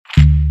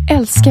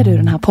Älskar du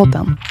den här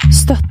podden?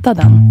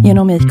 Stötta den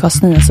genom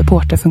IKAs nya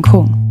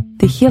supporterfunktion.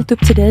 Det är helt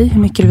upp till dig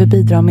hur mycket du vill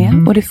bidra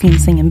med och det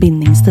finns ingen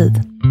bindningstid.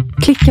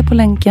 Klicka på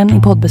länken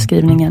i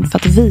poddbeskrivningen för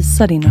att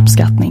visa din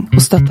uppskattning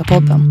och stötta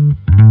podden.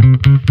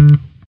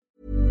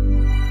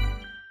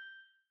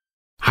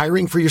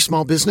 Hiring for your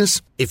small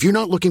business? If you're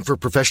not looking for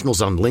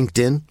professionals on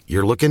LinkedIn,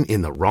 you're looking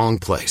in the wrong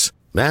place.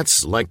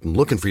 That's like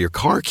looking for your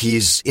car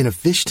keys in a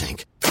fish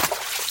tank.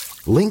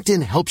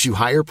 LinkedIn helps you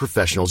hire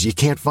professionals you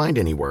can't find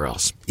anywhere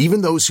else,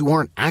 even those who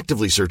aren't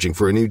actively searching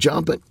for a new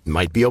job but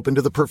might be open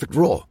to the perfect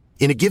role.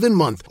 In a given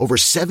month, over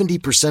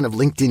 70% of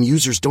LinkedIn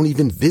users don't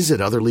even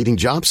visit other leading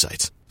job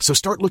sites. So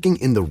start looking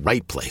in the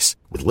right place.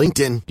 With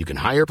LinkedIn, you can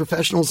hire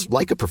professionals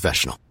like a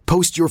professional.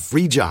 Post your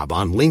free job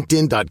on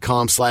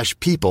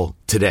linkedin.com/people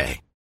today.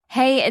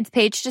 Hey, it's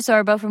Paige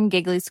DeSorbo from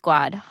Giggly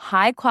Squad.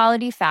 High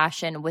quality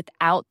fashion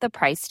without the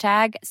price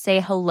tag. Say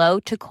hello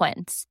to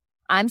Quince.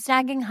 I'm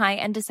snagging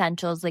high-end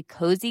essentials like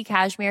cozy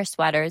cashmere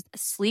sweaters,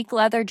 sleek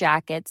leather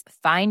jackets,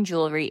 fine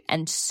jewelry,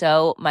 and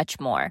so much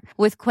more.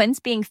 With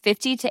Quince being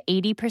 50 to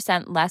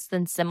 80% less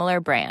than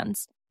similar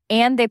brands.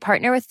 And they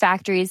partner with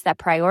factories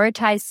that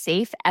prioritize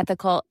safe,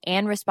 ethical,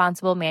 and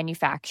responsible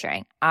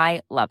manufacturing.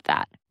 I love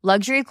that.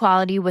 Luxury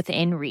quality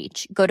within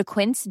reach. Go to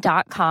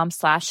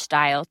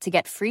quince.com/style to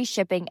get free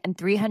shipping and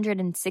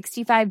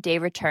 365-day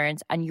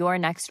returns on your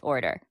next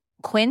order.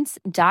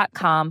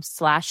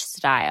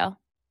 Quince.com/style.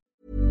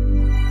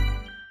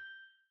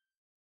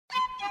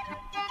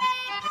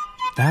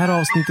 Det här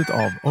avsnittet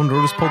av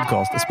Onroaders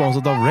podcast är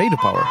sponsrat av Radio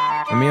Power.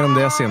 Men mer om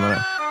det senare.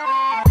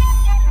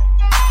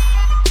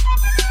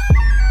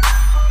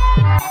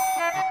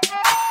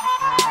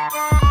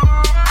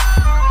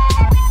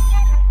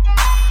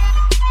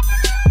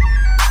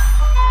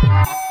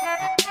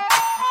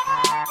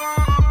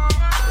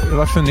 Jag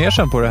var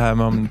fundersam på det här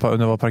med om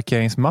det var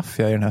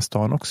parkeringsmaffia i den här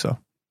stan också.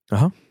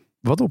 Jaha.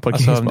 Vadå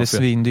parkeringsmaffia? Alltså om det är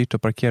svindyrt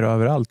att parkera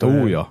överallt.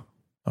 Ja.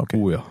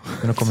 Okay. Oh ja.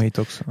 Men de kommer hit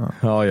också.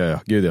 Ja.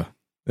 Gud ja.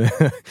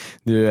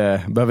 Du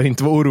behöver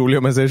inte vara orolig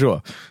om jag säger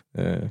så.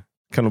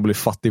 Kan nog bli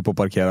fattig på att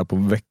parkera på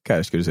en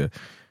vecka, ska du se.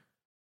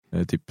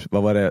 Typ,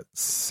 vad var det?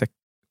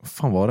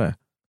 Fan var det?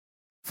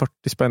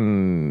 40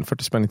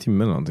 spänn i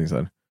timmen eller någonting så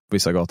här. På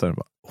vissa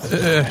gator.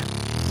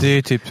 Det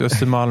är typ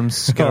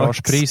Östermalms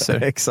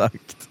garagepriser.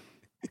 Exakt.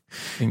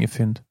 Inget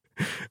fynd.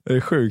 Det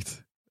är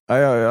sjukt.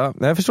 Ja.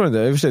 Nej, jag förstår inte.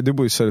 Jag förstår, du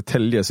bor i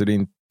Södertälje så det är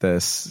inte,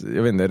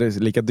 jag vet inte, det är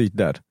lika dyrt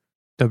där.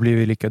 Det har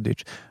blivit lika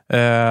dyrt.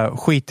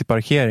 Skit i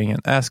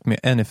parkeringen. Ask me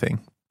anything.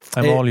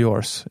 I'm all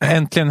yours.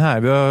 Äntligen här.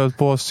 Vi har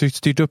på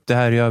styrt upp det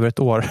här i över ett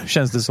år.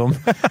 Känns det som.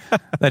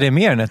 Nej, det är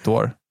mer än ett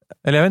år.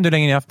 Eller jag vet inte hur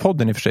länge ni har haft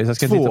podden i och för sig. Så jag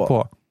ska titta på. Jag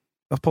har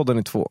haft podden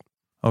i 2.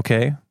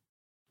 Okej.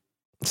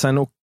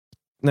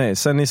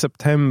 Sen i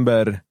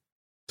september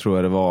tror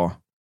jag det var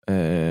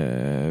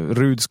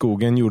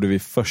Rudskogen gjorde vi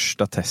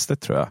första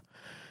testet tror jag.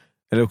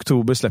 Eller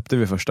oktober släppte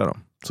vi första då.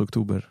 Så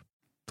oktober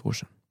 2 år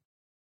sedan.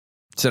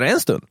 Så det är en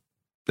stund.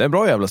 Det är en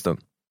bra jävla stund,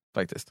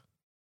 faktiskt.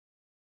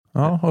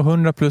 Ja, och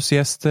 100 plus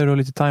gäster och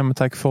lite time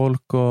attack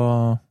folk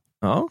och...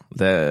 Ja.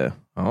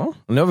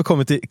 Och nu har vi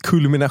kommit till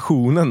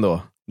kulminationen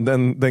då.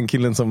 Den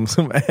killen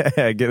som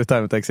äger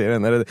time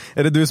attack-serien.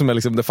 Är det du som är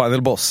liksom the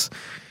final boss?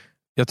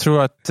 Jag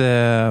tror att det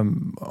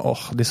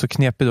är så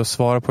knepigt att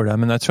svara på det där,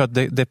 men jag tror att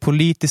det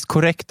politiskt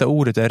korrekta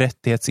ordet är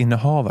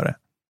rättighetsinnehavare.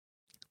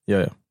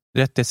 Ja.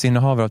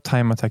 Rättighetsinnehavare av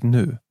time attack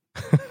nu.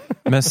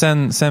 Men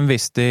sen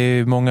visst, det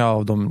är många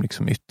av de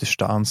liksom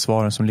yttersta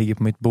ansvaren som ligger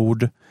på mitt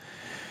bord.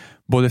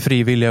 Både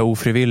frivilliga och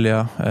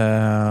ofrivilliga.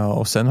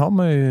 Och sen har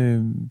man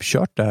ju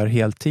kört det här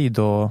heltid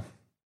och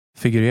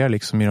figurerar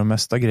liksom i de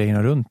mesta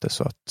grejerna runt det.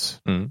 Så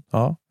att,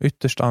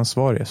 ytterst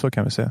ansvarig, så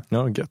kan vi säga.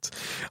 Ja, gött.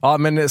 Ja,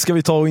 men ska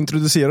vi ta och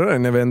introducera det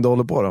när vi ändå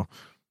håller på då?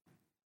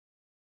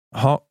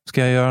 Ja,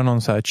 ska jag göra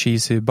någon så här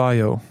cheesy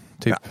bio?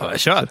 Typ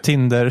kör.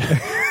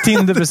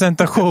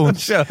 Tinder-presentation.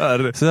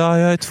 Kör. Så jag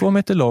är 2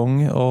 meter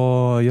lång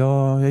och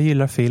jag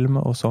gillar film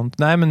och sånt.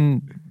 Nej,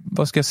 men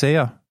vad ska jag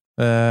säga?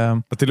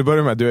 Till att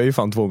börja med, du är ju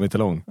fan 2 meter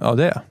lång. Ja,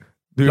 det är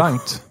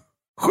blankt.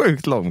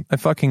 Sjukt lång. I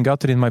fucking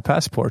got it in my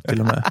passport till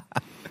och med.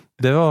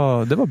 Det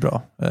var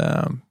bra.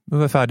 Jag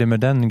var färdig med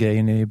den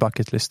grejen i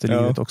bucketlist i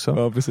livet också.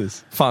 Ja,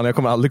 precis. Fan, jag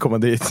kommer aldrig komma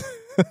dit.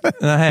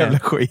 Nej. Jävla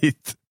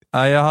skit.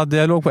 Ja,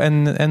 jag låg på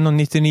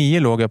 1,99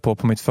 låg jag på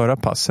mitt förra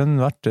pass. Sen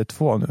vart det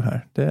 2 nu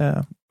här.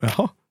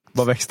 Jaha.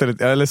 Vad växte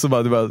det? Eller så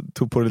bara du bara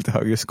tog på lite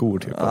högre skor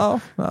typ. Ja,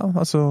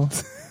 alltså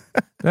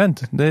jag vet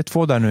inte. Det är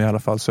 2 där nu i alla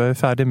fall, så jag är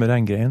färdig med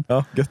den grejen.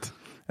 Ja, gött.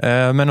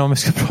 Men om vi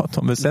ska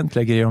prata om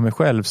väsentliga grejer om mig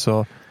själv,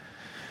 så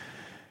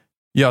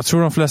jag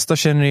tror de flesta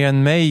känner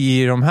igen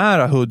mig i de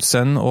här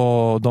hoodsen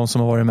och de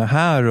som har varit med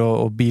här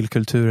och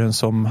bilkulturen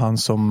som han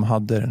som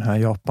hade den här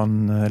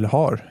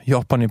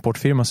Japan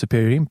importfirma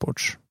Superior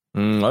Imports.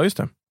 Ja, just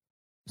det.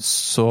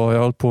 Så jag har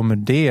hållit på med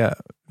det.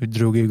 Vi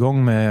drog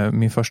igång med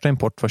min första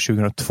import var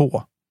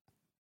 2002.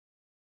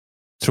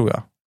 Tror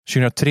jag.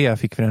 2003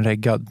 fick vi den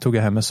reggad. Tog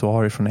jag hem med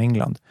svar från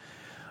England.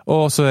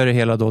 Och så är det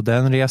hela då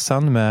den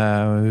resan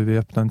med vi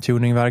öppnade en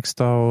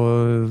tuningverkstad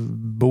och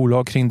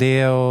bolag kring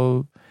det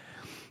och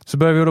Så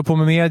började vi hålla på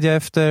med media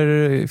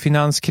efter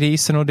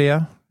finanskrisen och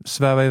det.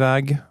 Sväva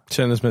iväg.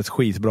 Kändes som ett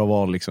skitbra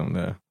val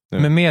liksom.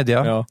 Med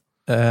media? Ja.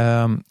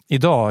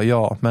 Idag,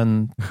 ja.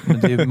 Men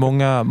det är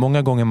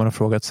många gånger man har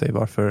frågat sig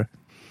varför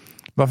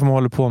man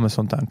håller på med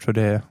sånt här. För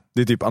det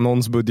är typ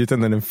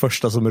annonsbudgeten är den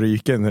första som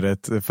ryker när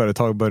ett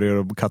företag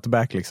börjar cut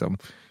back liksom.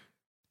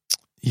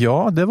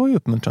 Ja, det var ju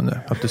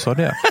uppmuntrande att du sa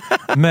det.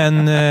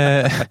 Men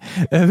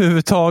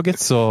överhuvudtaget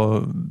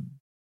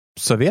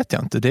så vet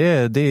jag inte.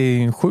 Det är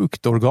en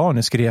sjukt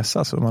organisk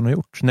resa som man har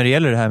gjort. När det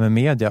gäller det här med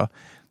media.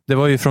 Det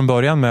var ju från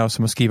början med oss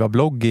som att skriva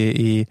blogg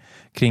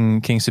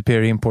kring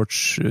Superior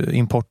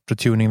import- och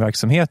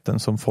tuningverksamheten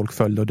som folk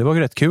följde. Och det var ju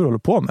rätt kul att hålla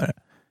på med det.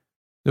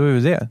 Det var ju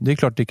det. Det är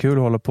klart det är kul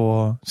att hålla på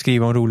och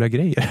skriva om roliga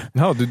grejer.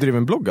 Ja, du drev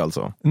en blogg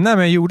alltså? Nej, men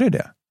jag gjorde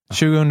det.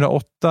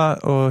 2008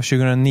 och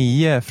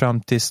 2009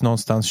 fram tills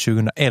någonstans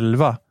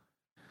 2011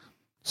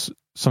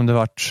 som det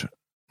vart.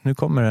 Nu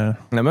kommer det.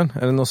 Nej, men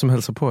är det någon som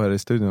hälsar på här i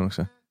studion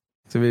också?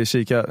 Så vi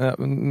kika. Ja,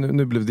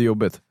 nu blev det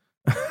jobbigt.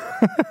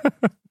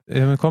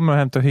 Jag kommer att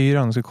hämta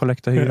hyran, ska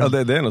kollekta hyran.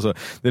 Ja, det är nog så.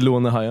 Det är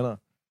lånehajarna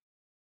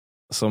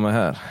som är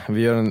här.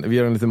 Vi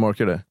gör en liten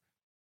marker där.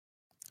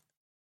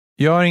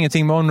 Jag har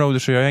ingenting med onroader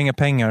så jag har inga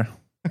pengar.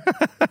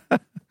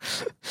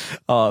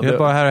 Ja, jag är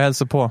bara här och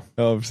hälsar på.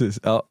 Ja, precis.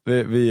 Ja,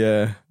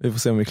 vi får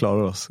se om vi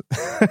klarar oss.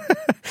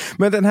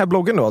 Men den här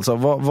bloggen då alltså,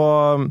 vad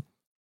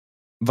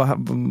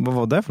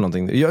var det för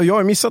någonting? Jag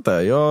har missat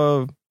det.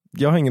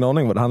 Jag har ingen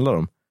aning vad det handlar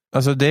om.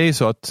 Alltså det är ju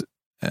så att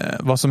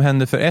vad som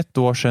hände för 1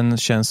 år sedan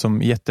känns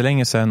som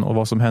jättelänge sedan och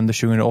vad som hände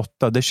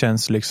 2008 det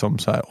känns liksom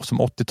så här,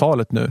 som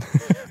 80-talet nu.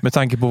 Med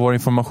tanke på vår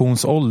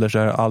informationsålder så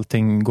är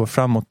allting går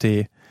framåt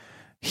i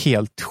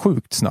helt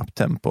sjukt snabbt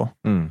tempo.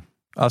 Mm.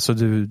 Alltså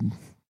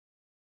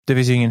det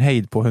finns ju ingen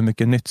hejd på hur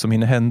mycket nytt som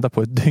hinner hända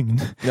på ett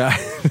dygn. Ja,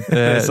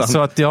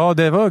 så att ja,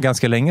 det var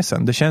ganska länge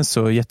sedan. Det känns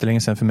så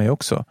jättelänge sedan för mig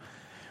också.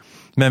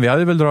 Men vi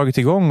hade väl dragit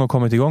igång och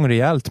kommit igång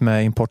rejält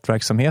med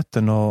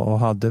importverksamheten och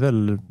hade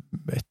väl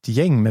ett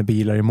gäng med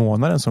bilar i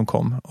månaden som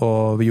kom.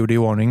 Och vi gjorde i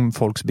ordning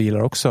folks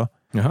bilar också.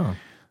 Jaha.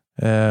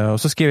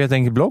 Och så skrev jag ett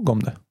enkelt blogg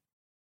om det.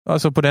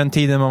 Alltså på den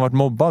tiden man varit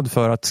mobbad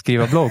för att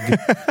skriva blogg.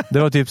 Det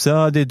var typ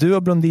så, det är du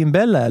och Blondin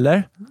Bella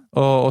eller?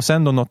 Och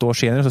sen då något år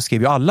senare så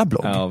skrev ju alla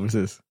blogg. Ja,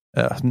 precis.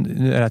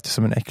 Nu är det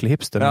som en äcklig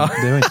hipster, ja.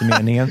 Det var inte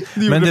meningen.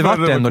 Men det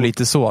var ändå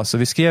lite så. Så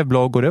vi skrev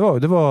blogg och det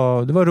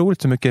var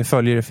roligt hur mycket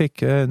följare det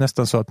fick.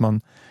 Nästan så att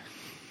man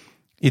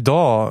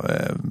idag,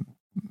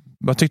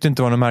 jag tyckte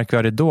inte det var något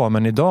märkvärdigt då,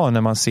 men idag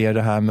när man ser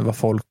det här med vad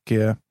folk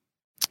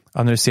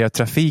analyserar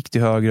trafik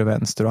till höger och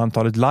vänster och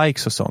antalet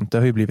likes och sånt, det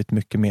har ju blivit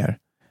mycket mer,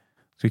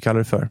 ska vi kalla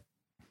det för.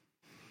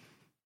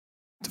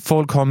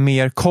 Folk har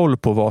mer koll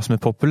på vad som är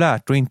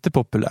populärt och inte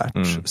populärt.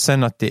 Mm.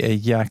 Sen att det är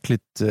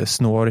jäkligt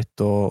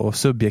snårigt och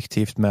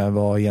subjektivt med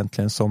vad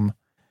egentligen som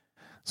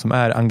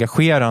är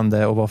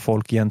engagerande och vad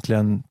folk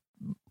egentligen,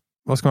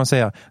 vad ska man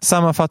säga,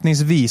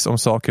 sammanfattningsvis om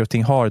saker och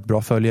ting har ett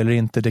bra följe eller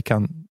inte,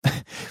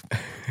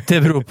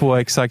 det beror på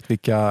exakt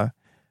vilka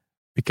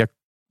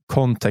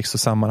kontext och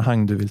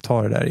sammanhang du vill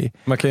ta det där i.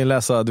 Man kan ju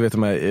läsa, du vet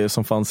de här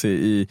som fanns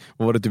i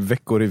vad var det, typ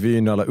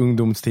Veckorevyn och alla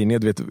ungdomstidningar,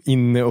 du vet,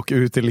 inne och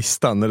ute i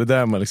listan. Det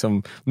där man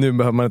liksom, nu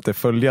behöver man inte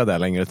följa det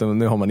längre, utan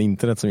nu har man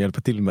internet som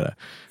hjälper till med det.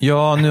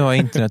 Ja, nu har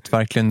internet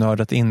verkligen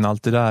nördat in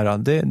allt det där.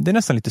 Det är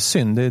nästan lite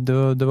synd.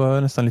 Det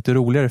var nästan lite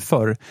roligare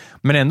förr.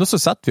 Men ändå så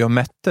satt vi och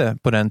mätte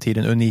på den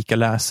tiden unika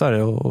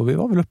läsare och vi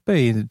var väl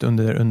uppe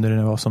under när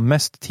det var som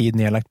mest tid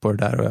nedlagt på det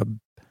där och jag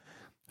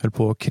höll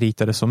på att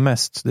krita det som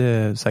mest. Det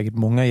är säkert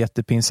många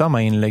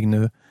jättepinsamma inlägg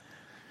nu.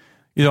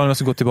 Idag när jag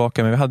ska gå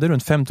tillbaka, men vi hade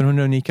runt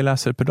 1500 unika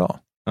läsare per dag.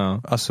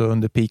 Ja. Alltså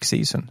under peak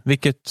season.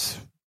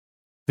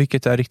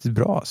 Vilket är riktigt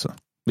bra alltså.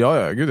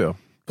 Ja, gud ja.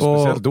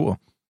 Speciellt och då.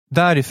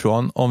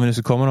 Därifrån, om vi nu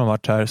ska komma någon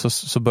vart här,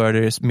 så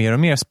började det mer och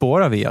mer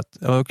spåra vi att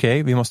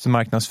okej, vi måste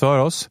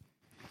marknadsföra oss.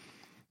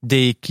 Det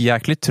gick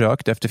jäkligt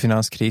trögt efter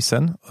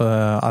finanskrisen.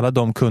 Alla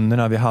de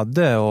kunderna vi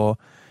hade och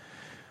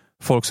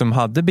folk som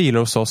hade bilar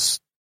hos oss,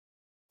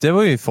 det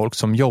var ju folk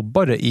som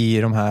jobbade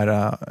i de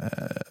här,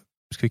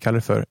 ska vi kalla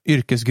det för,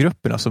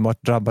 yrkesgrupperna som var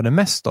drabbade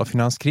mest av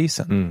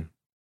finanskrisen. Mm.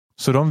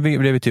 Så de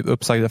blev typ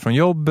uppsagda från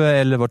jobb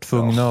eller var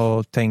tvungna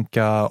att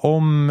tänka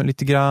om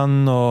lite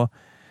grann och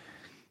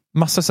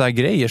massa så här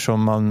grejer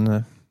som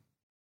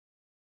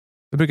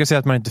jag brukar säga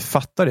att man inte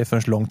fattar det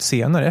förrän långt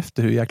senare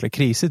efter hur jäkla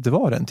krisigt det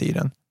var den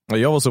tiden.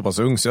 Jag var så pass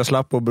ung så jag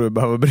slapp att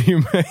behöva bry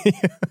mig.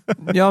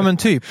 Ja men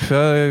typ,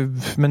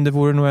 men det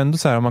vore nog ändå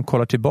så här om man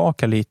kollar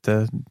tillbaka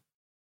lite.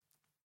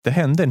 Det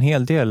hände en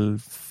hel del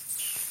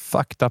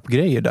fucked up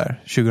grejer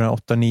där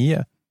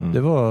 2008-2009.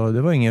 Det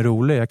var ingen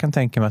rolig. Jag kan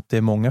tänka mig att det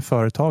är många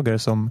företagare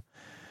som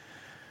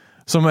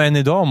än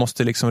idag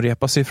måste liksom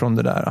repa sig från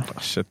det där.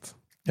 Shit.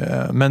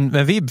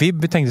 Men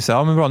vi tänkte så här,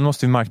 ja men bra, nu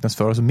måste vi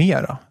marknadsföra oss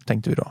mera,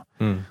 tänkte vi då.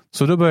 Mm.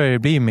 Så då började det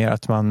bli mer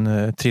att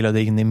man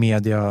trillade in i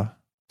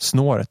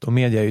mediasnåret. Och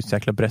media är ju ett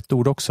jäkla brett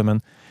ord också,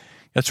 men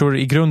jag tror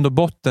i grund och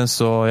botten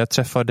så jag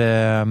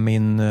träffade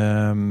min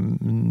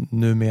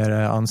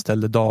numera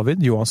anställde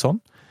David Johansson.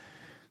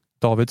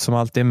 David som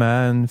alltid är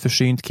med, en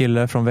försynt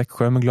kille från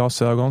Växjö med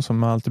glasögon som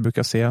man alltid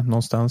brukar se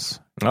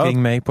någonstans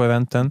kring mig på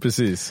eventen.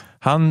 Precis.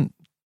 Han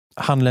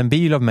handlade en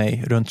bil av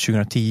mig runt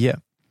 2010.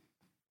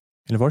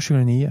 Eller var det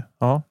 2009?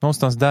 Ja,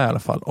 någonstans där i alla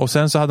fall. Och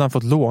sen så hade han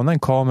fått låna en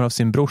kamera av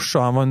sin brorsa.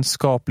 Han var en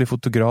skaplig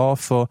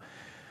fotograf. Och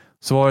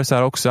så var det så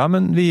här också, ja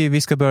men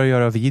vi ska börja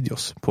göra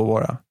videos på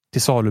våra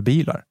till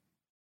salubilar.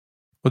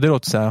 Och det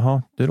låter så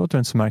här, det låter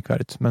inte så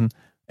märkvärdigt. Men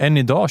än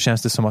idag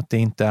känns det som att det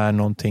inte är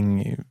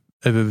någonting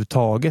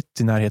överhuvudtaget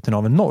i närheten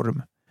av en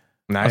norm.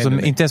 Nej, alltså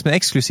nej. inte ens med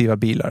exklusiva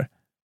bilar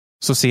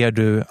så ser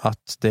du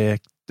att det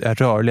är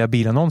rörliga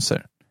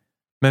bilannonser.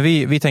 Men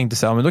vi tänkte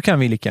så här, men då kan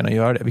vi lika gärna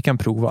göra det. Vi kan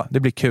prova, det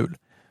blir kul.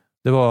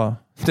 Det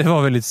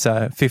var väldigt så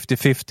här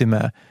 50-50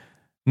 med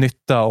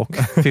nytta och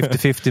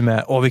 50-50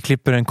 med vi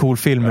klipper en cool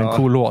film med en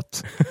cool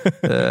låt.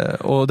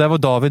 Och där var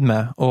David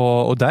med.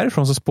 Och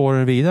därifrån så spårar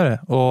det vidare.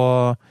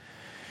 Och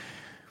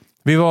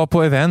vi var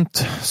på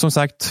event, som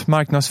sagt,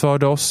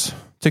 marknadsförde oss,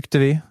 tyckte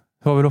vi.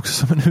 Det var väl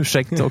också som en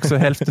ursäkt också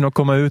hälften att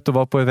komma ut och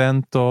vara på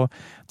event och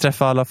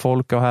träffa alla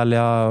folk och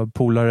härliga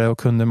polare och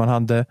kunder man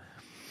hade.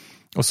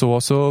 Och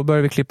så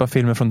började vi klippa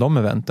filmer från de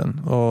eventen.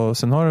 Och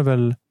sen har det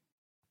väl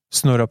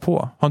snurra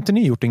på. Har inte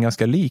ni gjort en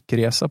ganska lik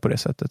resa på det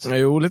sättet?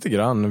 Jo, lite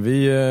grann.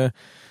 Vi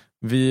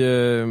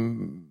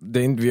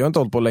har inte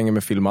hållit på länge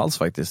med film alls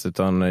faktiskt,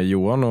 utan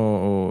Johan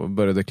och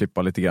började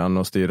klippa lite grann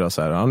och styra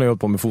så här. Han har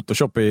hållit på med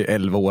Photoshop i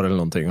 11 år eller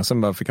någonting och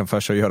sen bara fick han för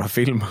sig att göra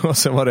film och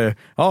sen var det,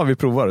 vi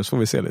provar så får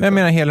vi se lite. Jag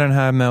menar hela den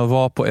här med att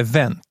vara på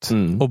event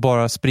och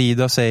bara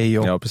sprida sig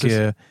och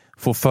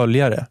få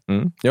följare.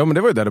 Ja, men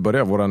det var ju där det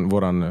började,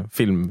 våran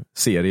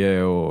filmserie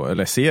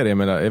eller serie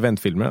med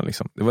eventfilmerna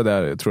liksom. Det var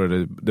där jag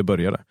tror det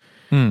började.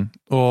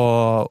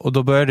 Och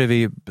då började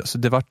vi, alltså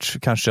det vart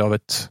kanske av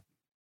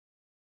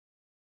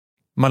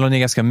man la ner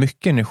ganska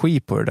mycket energi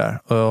på det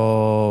där.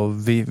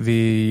 Och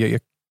vi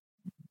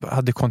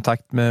hade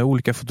kontakt med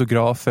olika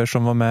fotografer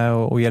som var med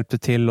och hjälpte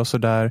till och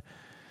sådär.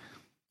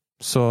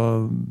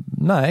 Så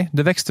nej,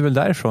 det växte väl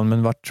därifrån,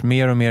 men vart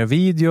mer och mer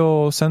video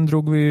och sen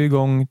drog vi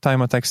igång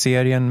Time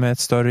Attack-serien med ett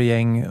större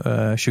gäng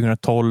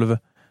 2012.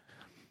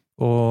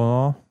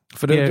 Och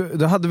för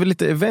du hade väl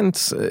lite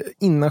events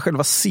innan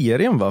själva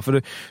serien, va?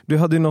 För du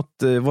hade ju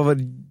något, vad var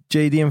det,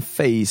 JDM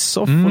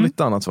Face-Off och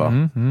lite annat,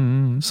 va?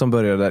 Som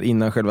började där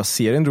innan själva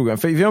serien drog.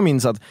 För jag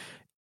minns att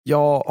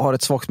jag har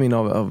ett svagt minne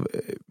av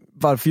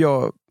varför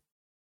jag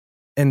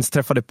ens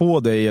träffade på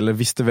dig eller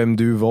visste vem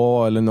du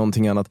var eller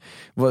någonting annat.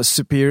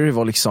 Superior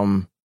var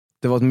liksom,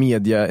 det var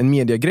en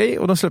mediagrej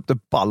och de släppte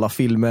balla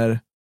filmer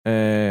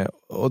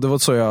och det var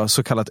så jag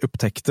så kallat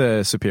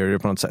upptäckte Superior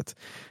på något sätt.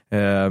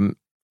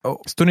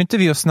 Står inte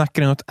vi och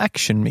snackade något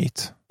action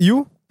meet?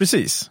 Jo,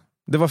 precis.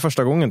 Det var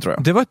första gången, tror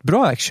jag. Det var ett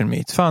bra action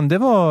meet. Fan, det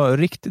var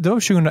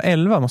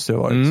 2011 måste det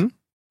ha varit.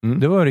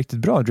 Det var riktigt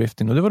bra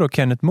drifting och det var då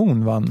Kenneth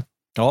Moon vann.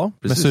 Ja,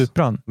 precis. Med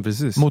Supran.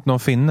 Precis. Mot någon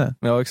finne.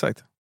 Ja,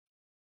 exakt.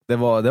 Det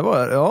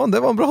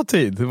var en bra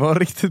tid. Det var en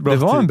riktigt bra tid.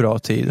 Det var en bra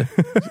tid.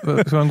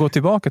 Ska man gå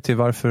tillbaka till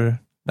varför...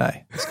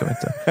 Nej, det ska vi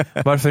inte.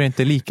 Varför det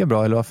inte är lika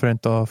bra eller varför det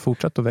inte har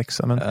fortsatt att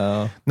växa. Men,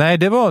 nej,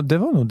 det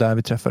var nog där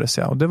vi träffades.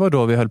 Ja. Och det var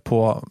då vi höll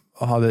på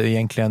och hade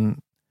egentligen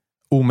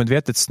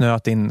omedvetet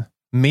snöat in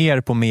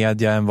mer på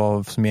media än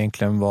vad som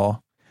egentligen var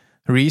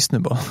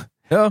reasonable.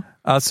 Ja.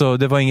 Alltså,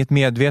 det var inget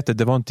medvetet.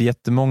 Det var inte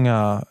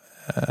jättemånga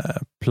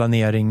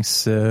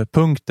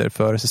planeringspunkter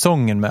för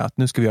säsongen med att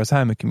nu ska vi göra så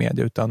här mycket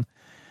media, utan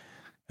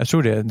jag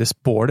tror det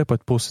spårade på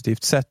ett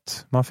positivt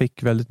sätt. Man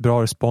fick väldigt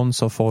bra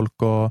respons av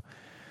folk och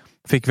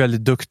fick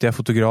väldigt duktiga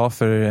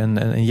fotografer,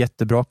 en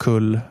jättebra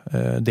kull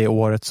det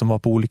året som var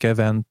på olika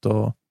event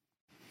och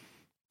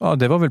ja,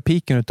 det var väl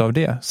piken utav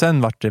det.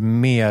 Sen var det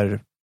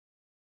mer,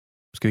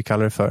 ska vi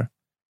kalla det för,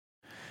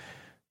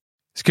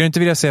 skulle inte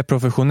vilja säga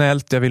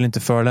professionellt, jag vill inte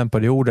förolämpa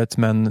det ordet,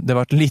 men det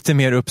var lite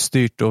mer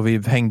uppstyrt och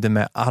vi hängde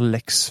med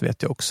Alex,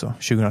 vet jag också,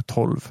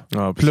 2012.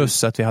 Ja,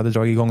 plus att vi hade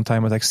dragit igång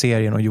Time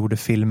Attack-serien och gjorde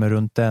filmer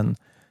runt den.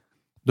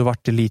 Då var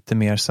det lite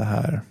mer så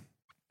här,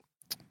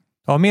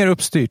 ja, mer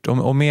uppstyrt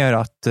och mer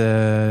att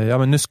ja,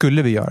 men nu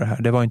skulle vi göra det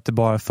här. Det var inte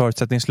bara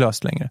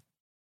förutsättningslöst längre.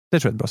 Det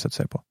tror jag är ett bra sätt att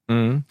säga på.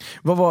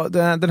 Vad var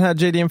den här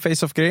JDM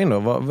Face-Off-grejen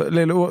då?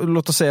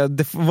 Låt oss säga,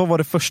 vad var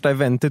det första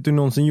eventet du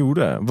någonsin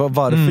gjorde?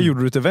 Varför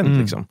gjorde du ett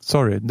event liksom?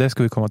 Sorry, det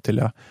ska vi komma till,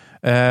 ja.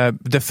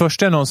 Det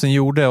första jag någonsin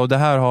gjorde, och det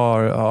här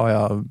har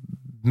jag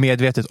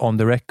medvetet on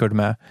the record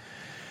med,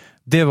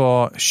 det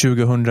var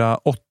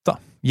 2008.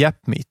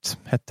 Yapmeet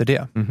hette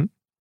det.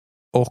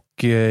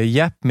 Och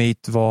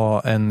Yapmeet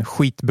var en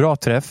skitbra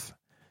träff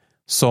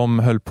som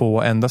höll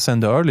på ända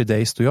sedan the early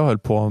days då jag höll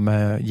på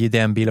med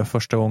JDM-bilar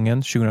första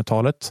gången,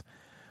 2000-talet.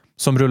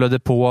 Som rullade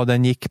på,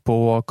 den gick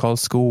på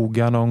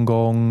Karlskoga någon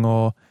gång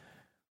och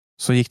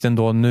så gick den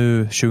då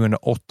nu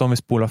 2008, om vi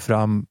spolar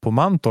fram, på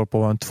Mantorp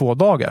på en 2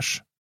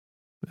 dagars.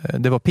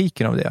 Det var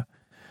piken av det.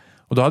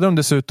 Och då hade de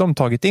dessutom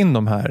tagit in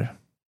de här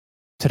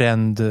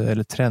trend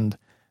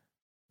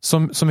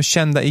som är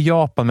kända i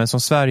Japan men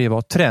som Sverige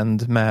var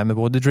trend med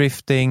både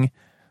drifting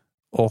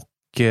och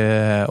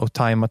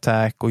Time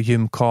Attack och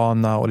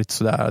gymkana och lite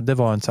sådär. Det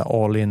var en så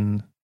här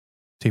all-in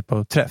typ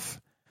av träff.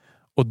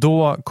 Och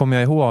då kom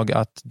jag ihåg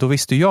att då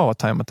visste jag vad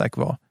Time Attack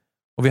var.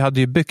 Och vi hade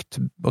ju byggt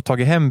och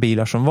tagit hem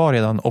bilar som var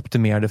redan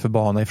optimerade för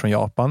bana ifrån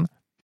Japan.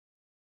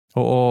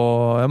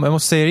 Och jag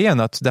måste säga igen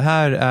att det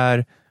här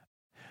är,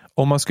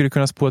 om man skulle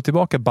kunna spola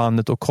tillbaka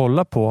bandet och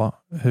kolla på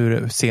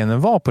hur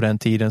scenen var på den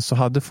tiden, så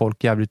hade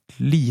folk jävligt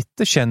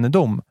lite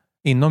kännedom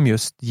inom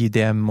just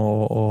JDM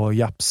och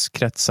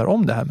Japs-kretsar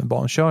om det här med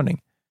bankörning.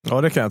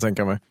 Ja, det kan jag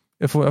tänka mig.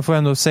 Jag får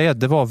ändå säga att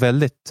det var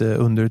väldigt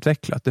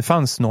underutvecklat. Det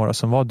fanns några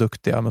som var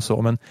duktiga med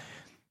så, men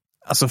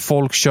alltså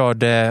folk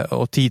körde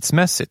och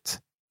tidsmässigt.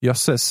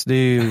 Jösses,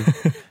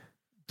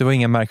 det var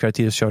inga märkvärdiga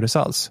tider som kördes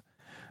alls.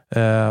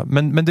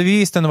 Men det vi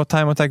visste ändå vad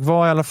Time Attack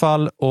var i alla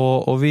fall,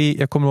 och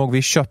jag kommer ihåg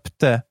vi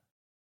köpte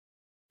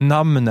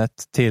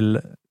namnet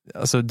till,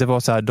 alltså det var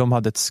så här, de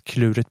hade ett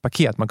klurigt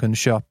paket man kunde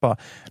köpa.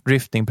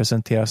 Drifting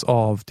presenteras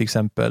av till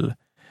exempel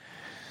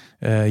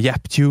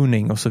Jap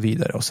Tuning och så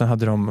vidare, och sen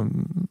hade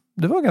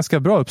det var ganska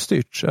bra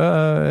uppstyrt.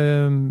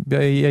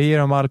 Jag ger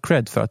dem all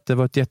cred för att det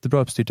var ett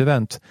jättebra uppstyrt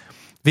event.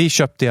 Vi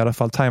köpte i alla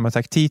fall Time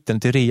Attack-titeln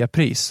till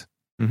reapris.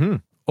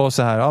 Mhm. Och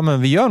så här, ja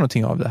men vi gör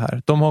någonting av det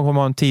här. De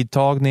har en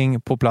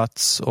tidtagning på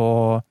plats,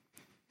 och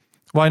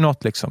why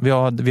not liksom.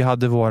 Vi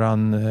hade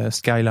våran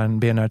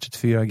Skyline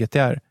BNR34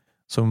 GTR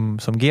som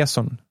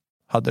Gesson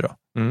hade då.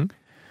 Mm.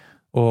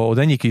 Och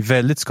den gick ju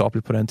väldigt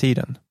skapligt på den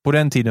tiden. På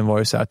den tiden var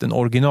det så här att en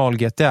original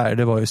GTR,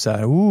 det var ju så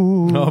här,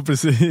 ja,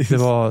 precis.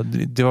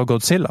 Det var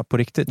Godzilla på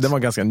riktigt. Den var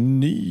ganska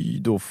ny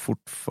då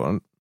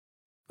fortfarande.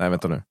 Nej,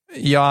 vänta nu.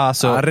 Ja,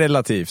 alltså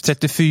relativt.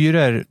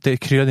 34, det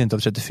kryllade inte av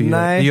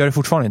 34. Nej. Det gör det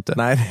fortfarande inte.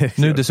 Nej,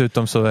 nu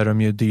dessutom så är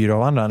de ju dyra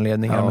av andra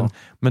anledningar. Ja.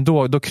 Men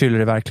då kryllar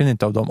det verkligen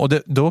inte av dem. Och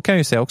då kan jag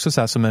ju säga också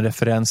så här som en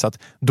referens att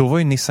då var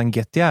ju Nissan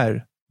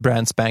GTR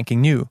brand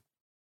spanking new.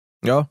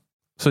 Ja.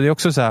 Så det är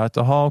också så här att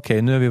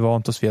okej, nu har vi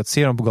vant oss vid att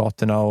se dem på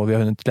gatorna och vi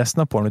har inte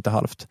ledsnat på dem lite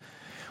halvt.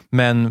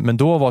 Men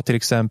då var till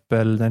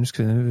exempel, nu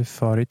är vi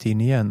före i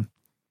tiden igen.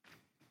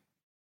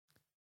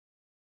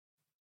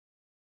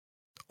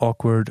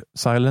 Awkward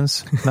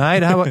silence. Nej,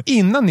 det här var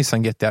innan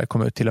Nissan GTR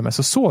kom ut till och med,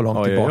 så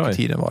långt tillbaka i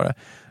tiden var det.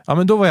 Ja,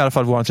 men då var i alla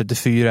fall våran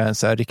 34 en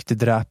så här riktig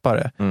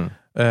dräpare.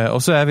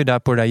 Och så är vi där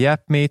på det där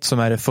Jap Meet som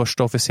är det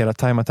första officiella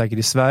Time Attack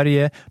i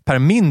Sverige. Per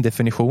min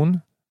definition,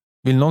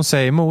 vill någon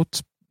säga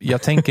emot?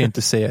 Jag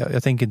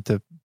tänker inte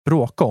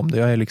bråka om det.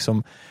 Jag är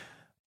liksom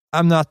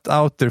I'm not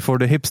out there for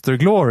the hipster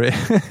glory.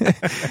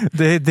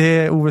 det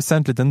är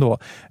oväsentligt ändå.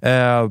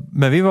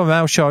 Men vi var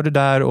med och körde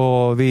där,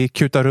 och vi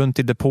kutade runt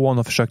i depån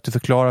och försökte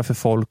förklara för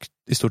folk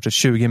i stort sett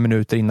 20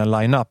 minuter innan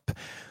line-up.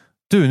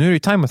 Du, nu är det ju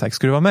Time Attack,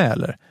 ska du vara med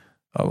eller?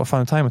 Ja, vad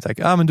fan är Time Attack?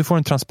 Men du får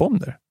en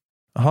transponder.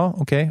 Jaha,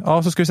 okej.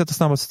 Ja, så ska du sätta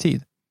snabbast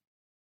tid.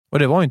 Och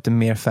det var inte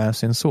mer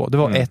fancy än så. Det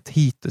var ett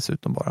hit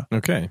dessutom bara.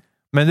 Okay.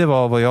 Men det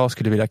var vad jag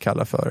skulle vilja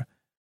kalla för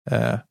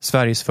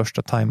Sveriges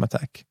första Time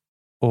Attack.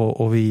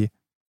 Och vi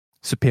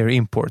Superior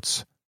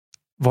Imports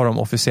var de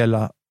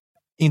officiella,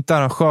 inte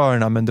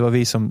arrangörerna, men det var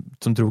vi som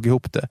drog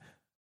ihop det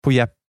på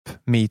Jap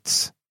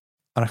Meets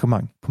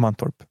arrangemang på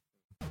Mantorp.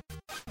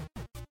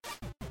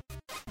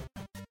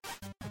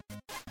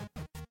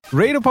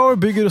 Raider Power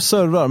bygger och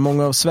servar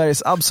många av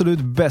Sveriges absolut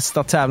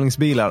bästa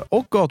tävlingsbilar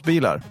och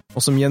gatbilar.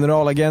 Och som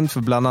generalagent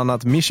för bland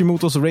annat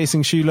Mishimotos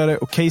racingkylare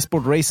och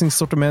K-Sport Racing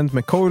sortiment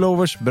med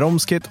coilovers,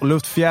 bromskit och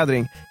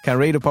luftfjädring kan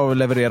Raider Power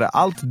leverera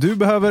allt du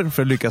behöver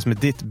för att lyckas med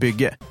ditt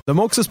bygge. De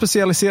har också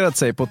specialiserat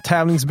sig på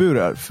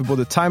tävlingsburar för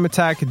både time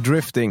attack,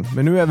 drifting,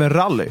 men nu även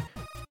rally.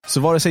 Så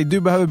vare sig du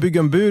behöver bygga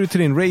en bur till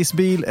din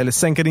racebil eller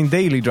sänka din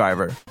daily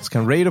driver, så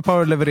kan Raider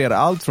Power leverera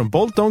allt från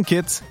bolt-on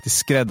kits till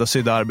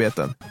skräddarsydda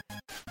arbeten.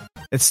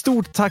 Ett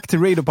stort tack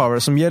till Raider Power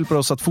som hjälper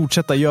oss att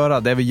fortsätta göra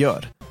det vi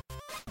gör.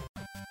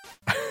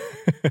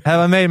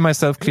 Have I made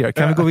myself clear?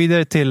 Kan vi gå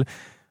vidare till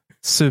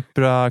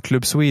Supra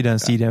Club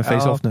Swedens CDM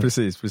Face-Off nu?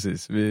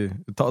 Precis. Vi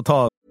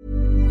ta.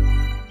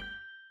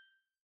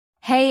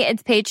 Hey,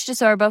 it's Paige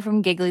DeSorbo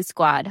from Giggly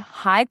Squad.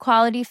 High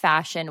quality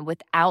fashion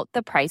without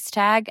the price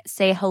tag.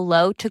 Say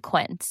hello to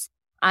Quince.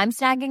 I'm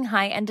snagging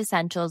high-end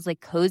essentials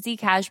like cozy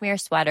cashmere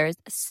sweaters,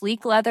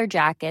 sleek leather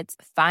jackets,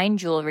 fine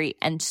jewelry,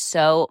 and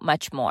so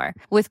much more.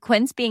 With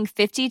Quince being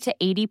 50 to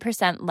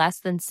 80% less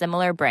than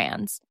similar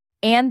brands.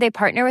 And they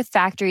partner with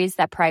factories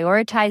that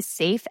prioritize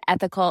safe,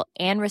 ethical,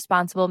 and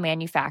responsible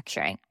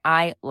manufacturing.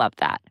 I love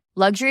that.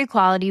 Luxury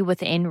quality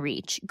within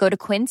reach. Go to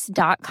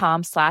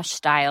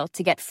quince.com/style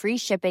to get free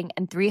shipping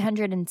and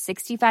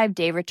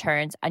 365-day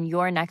returns on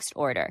your next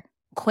order.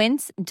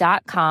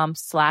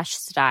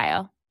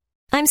 Quince.com/style.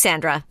 I'm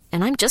Sandra,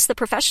 and I'm just the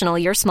professional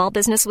your small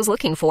business was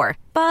looking for.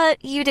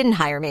 But you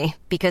didn't hire me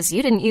because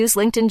you didn't use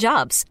LinkedIn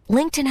Jobs.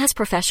 LinkedIn has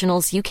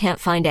professionals you can't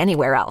find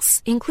anywhere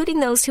else,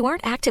 including those who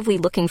aren't actively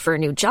looking for a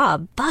new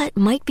job, but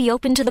might be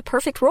open to the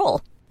perfect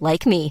role,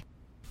 like me.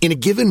 In a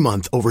given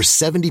month, over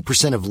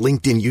 70% of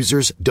LinkedIn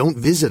users don't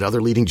visit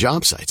other leading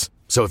job sites.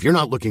 So if you're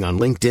not looking on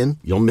LinkedIn,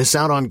 you'll miss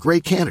out on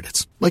great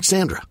candidates like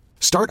Sandra.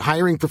 Start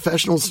hiring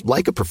professionals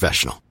like a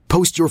professional.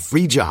 Post your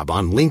free job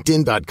on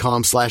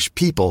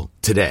linkedin.com/people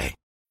today.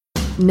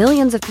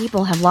 Millions of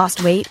people have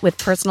lost weight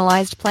with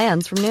personalized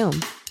plans from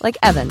Noom. Like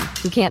Evan,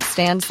 who can't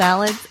stand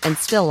salads and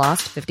still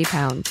lost 50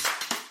 pounds.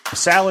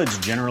 Salads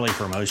generally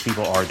for most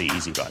people are the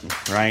easy button,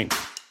 right?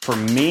 For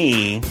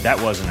me,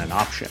 that wasn't an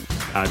option.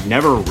 I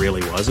never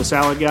really was a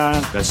salad guy.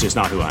 That's just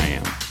not who I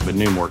am. But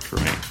Noom worked for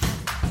me.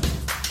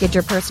 Get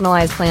your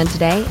personalized plan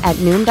today at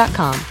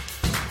Noom.com.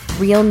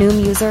 Real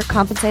Noom user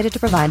compensated to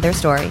provide their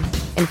story.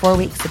 In 4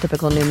 weeks, the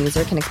typical Noom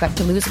user can expect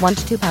to lose 1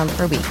 to 2 pounds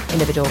per week.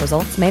 Individual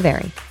results may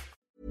vary.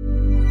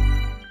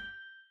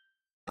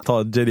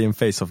 Ta JDM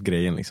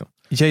Face-Off-grejen liksom.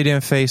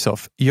 JDM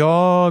Face-Off.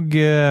 Jag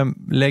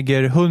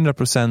lägger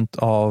 100%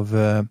 av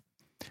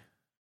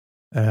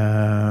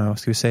vad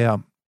ska vi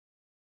säga,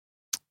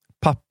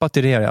 pappa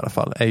till det i alla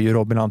fall är ju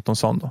Robin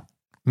Antonsson då.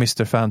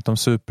 Mr. Phantom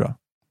Supra.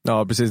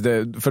 Ja, precis.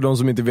 För de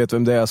som inte vet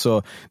vem det är,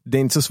 så det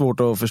är inte så svårt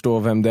att förstå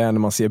vem det är när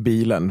man ser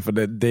bilen. För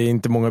det är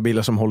inte många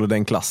bilar som håller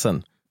den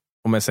klassen,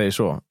 om jag säger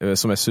så,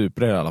 som är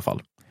Supra i alla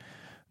fall.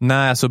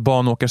 Nej, alltså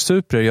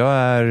banåkar-Supra, jag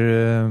är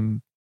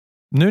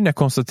nu när jag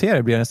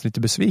konstaterar blir jag nästan lite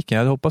besviken. Jag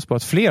hade hoppats på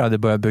att fler hade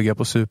börjat bygga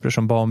på Supra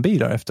som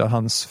banbilar efter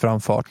hans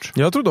framfart.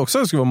 Jag trodde också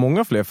att det skulle vara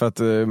många fler, för att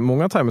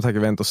många time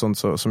attack-event och sånt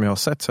som jag har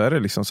sett, så är det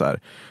liksom så här,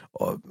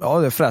 ja,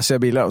 det är fräsiga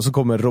bilar, och så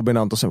kommer Robin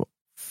Antonsson.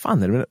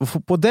 Fan är det?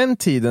 På den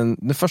tiden,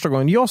 den första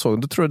gången jag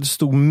såg, då tror jag det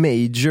stod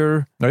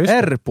Major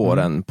R på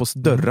den, på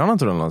dörrarna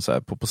tror jag, så här,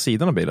 på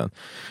sidan av bilen.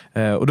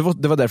 Och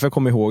det var därför jag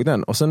kom ihåg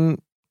den. Och sen,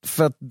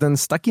 för att den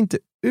stack inte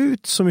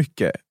ut så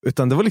mycket,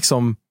 utan det var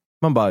liksom,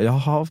 man bara,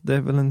 jaha, det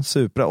är väl en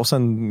Supra. Och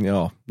sen,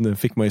 ja, nu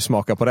fick man ju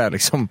smaka på det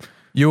liksom.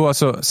 Jo,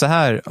 alltså så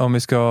här, om vi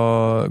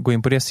ska gå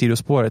in på det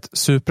sidospåret.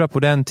 Supra på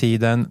den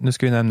tiden, nu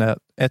ska vi nämna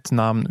ett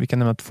namn, vi kan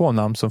nämna 2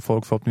 namn som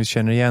folk förhoppningsvis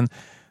känner igen.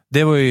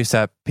 Det var ju så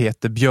här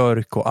Peter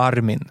Björk och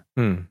Armin.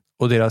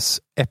 Och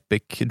deras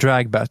epic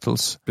drag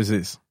battles.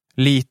 Precis.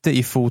 Lite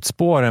i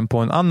fotspåren på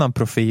en annan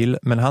profil,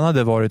 men han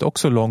hade varit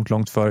också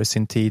långt före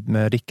sin tid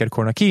med Rickard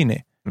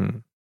Cornacchini.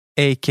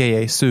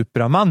 A.k.a.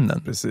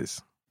 Superamannen.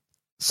 Precis.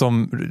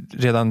 Som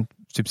redan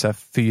typ så här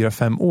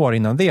 4-5 år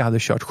innan det hade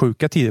kört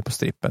sjuka tider på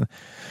strippen.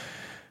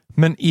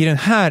 Men i den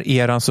här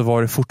eran så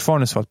var det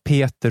fortfarande så att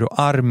Peter och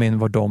Armin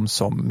var de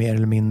som mer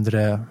eller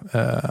mindre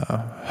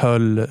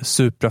höll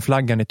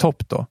Supra-flaggan i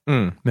topp då.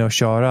 Med att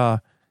köra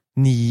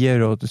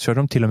 9 och körde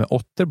de till och med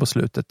 8 på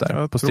slutet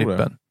där på strippen.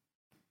 Det.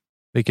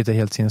 Vilket är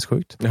helt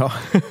sinnessjukt. Ja.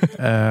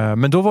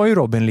 Men då var ju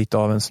Robin lite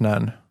av en sån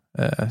här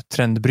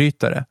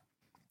trendbrytare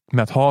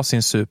med att ha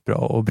sin Supra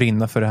och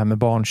brinna för det här med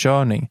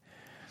barnkörning.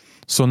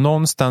 Så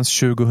någonstans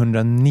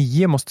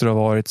 2009 måste det ha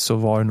varit, så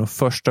var det nog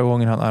första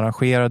gången han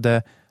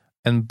arrangerade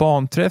en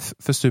banträff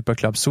för Super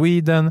Club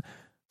Sweden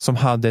som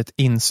hade ett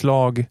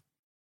inslag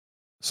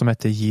som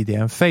hette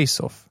JDM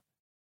Face-Off.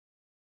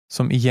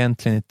 Som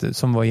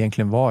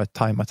egentligen var ett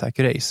time attack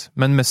race,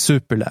 men med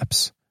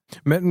superlaps.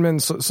 Men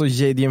så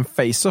JDM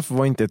Face-Off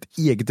var inte ett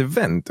eget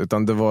event,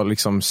 utan det var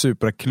liksom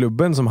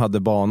Supra-klubben som hade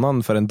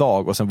banan för en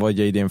dag, och sen var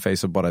JDM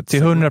Face-Off bara ett...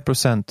 Till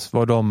 100%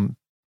 var de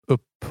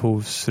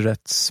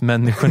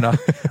upphovsrättsmänniskorna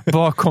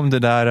bakom det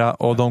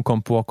där, och de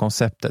kom på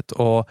konceptet,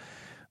 och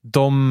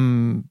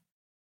de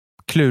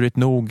klurigt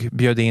nog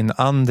bjöd in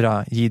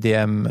andra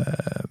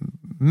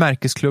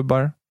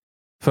JDM-märkesklubbar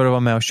för att vara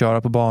med och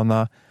köra på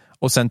bana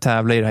och sen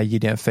tävla i det här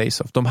JDM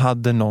Face-Off. De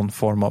hade någon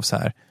form av så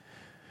här,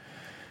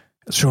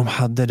 jag tror de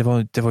hade,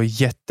 det var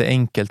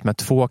jätteenkelt med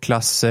 2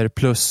 klasser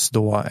plus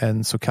då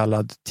en så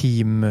kallad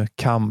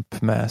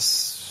teamkamp med,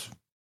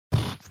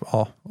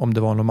 ja, om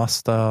det var någon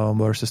Mazda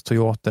versus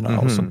Toyoterna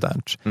och sånt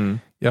där.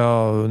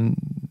 Jag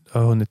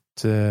har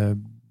hunnit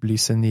bli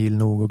senil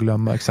nog och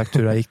glömma exakt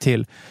hur det gick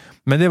till.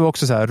 Men det var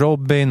också så här,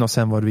 Robin, och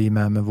sen var vi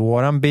med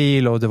våran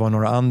bil, och det var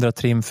några andra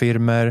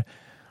trimfirmer.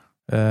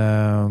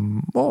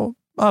 Och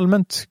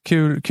allmänt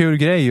kul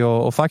grej,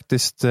 och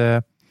faktiskt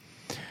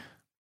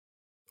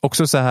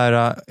också så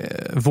här,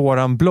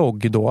 våran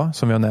blogg då,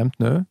 som jag har nämnt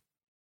nu,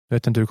 jag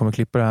vet inte hur du kommer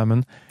klippa det här,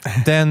 men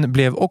den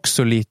blev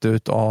också lite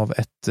utav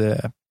ett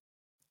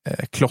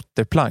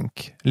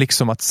klotterplank,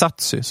 liksom att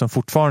Satsy, som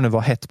fortfarande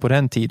var hett på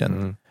den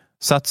tiden.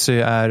 Satsy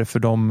är för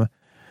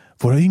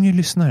våra yngre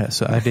lyssnare,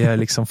 så är det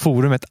liksom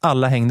forumet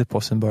alla hängde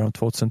på sedan början av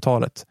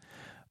 2000-talet.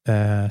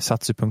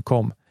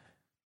 Satsy.com.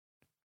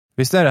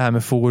 Visst är det här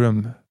med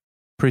forum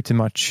pretty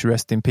much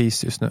rest in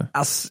peace just nu?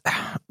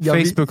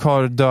 Facebook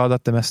har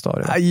dödat det mesta av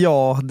det.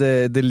 Ja, det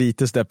är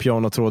lite så där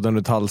pianotråden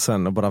runt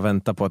halsen och bara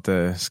vänta på att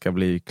det ska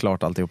bli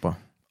klart alltihopa.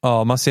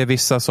 Ja, man ser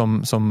vissa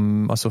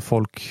som alltså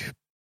folk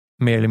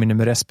mer eller mindre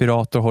med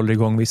respirator håller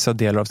igång vissa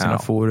delar av sina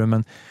forum,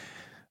 men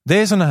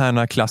det är såna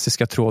här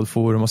klassiska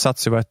trådforum, och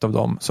Satsy var ett av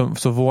dem.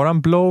 Så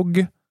våran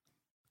blogg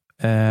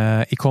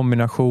i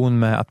kombination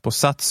med att på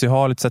Satsy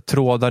ha lite så här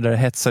trådar där det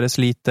hetsades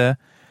lite.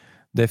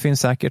 Det finns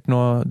säkert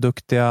några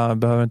duktiga,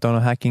 behöver inte ha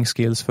några hacking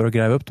skills för att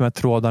gräva upp de här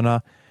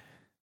trådarna.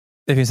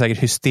 Det finns säkert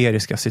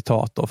hysteriska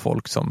citat av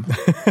folk som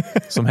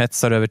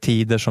hetsar över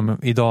tider som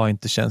idag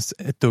inte känns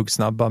ett dugg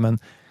snabba, men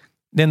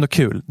det är ändå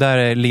kul. Där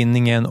är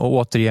linningen, och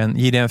återigen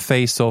JDM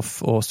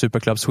Face-Off och Super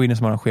Club Sweden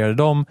som arrangerade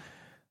dem.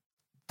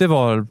 Det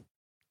var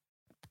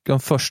de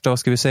första, vad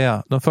ska vi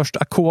säga, de första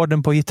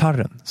ackorden på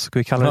gitarren, ska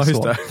vi kalla det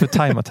så, för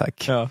time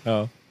attack. Ja.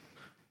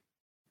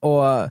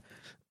 Och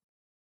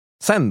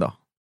sen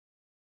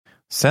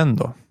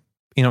då,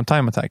 inom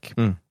time attack.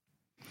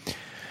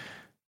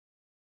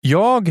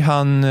 Jag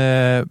han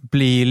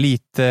bli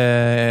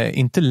lite,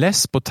 inte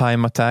less på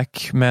Time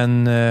Attack,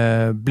 men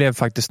blev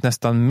faktiskt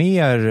nästan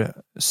mer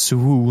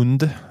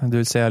swooned, det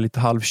vill säga lite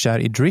halvkär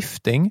i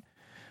drifting.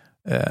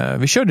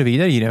 Vi körde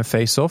vidare i en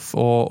face-off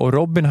och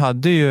Robin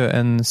hade ju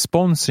en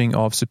sponsring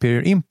av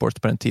Superior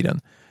Import på den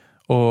tiden.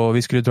 Och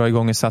vi skulle dra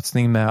igång en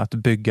satsning med att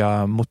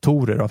bygga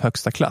motorer av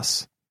högsta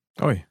klass.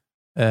 Oj.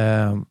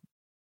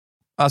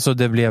 Alltså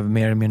det blev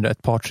mer eller mindre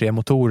ett par, 3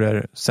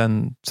 motorer.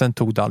 Sen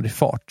tog det aldrig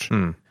fart.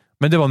 Mm.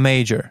 Men det var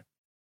Major.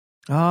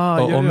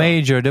 Och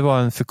Major, det var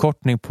en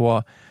förkortning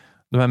på,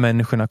 de här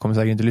människorna kommer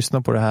säkert inte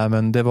lyssna på det här,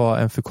 men det var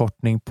en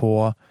förkortning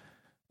på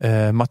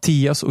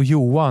Mattias och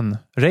Johan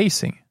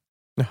Racing.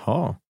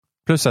 Jaha.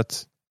 Plus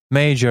att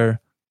Major,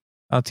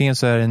 antingen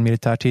så är det en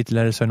militärtitel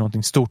eller så är det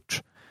någonting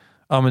stort.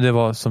 Ja, men det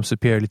var som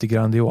Superior lite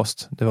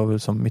grandiost. Det var väl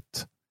som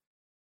mitt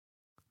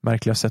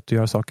märkliga sätt att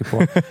göra saker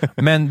på.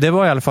 Men det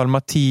var i alla fall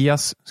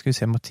Mattias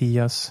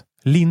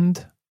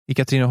Lind i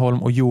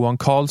Katrineholm och Johan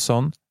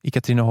Karlsson i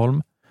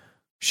Katrineholm.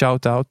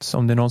 Shout out,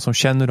 om det är någon som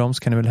känner dem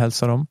så kan ni väl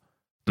hälsa dem.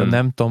 Jag har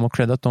nämnt dem och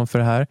creddat dem för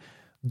det här.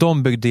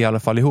 De byggde i alla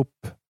fall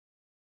ihop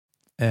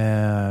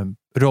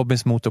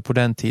Robins motor på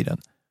den tiden.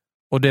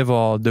 Och det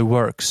var the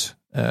works.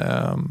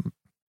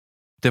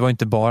 Det var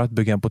inte bara att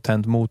bygga en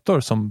potent motor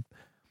som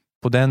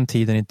på den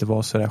tiden inte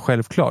var så där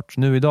självklart.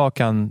 Nu idag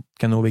kan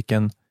nog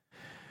vilken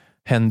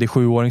händig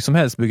 7-åring som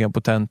helst bygga en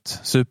potent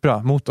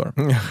Supra-motor.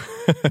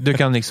 Du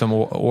kan liksom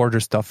order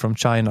stuff from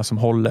China som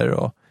håller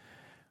och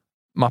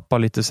mappa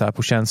lite så här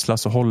på känsla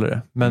så håller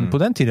det. Men på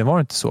den tiden var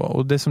det inte så.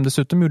 Och det som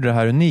dessutom gjorde det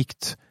här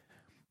unikt,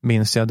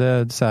 minns jag, det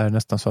är så här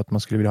nästan så att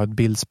man skulle vilja ha ett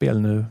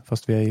bildspel nu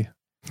fast vi är i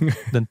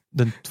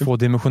den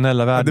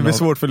tvådimensionella världen. Det blir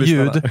svårt för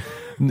ljud.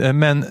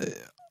 Men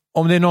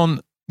om det är någon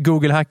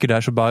Google-hacker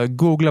där så bara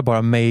googla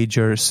bara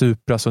Major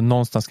Supra, så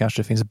någonstans kanske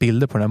det finns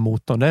bilder på den här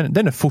motorn.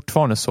 Den är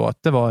fortfarande så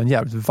att det var en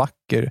jävligt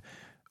vacker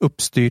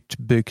uppstyrt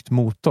byggt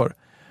motor.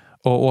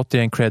 Och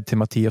återigen cred till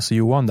Mattias och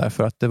Johan där,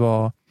 för att det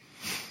var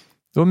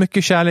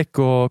mycket kärlek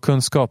och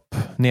kunskap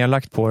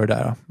nedlagt på det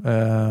där.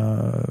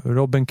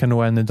 Robin kan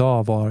nog än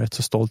idag vara rätt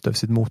så stolt över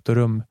sitt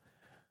motorrum.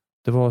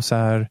 Det var så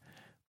här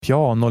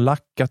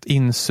pianolackat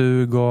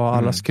insug och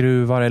alla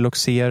skruvar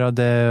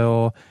eloxerade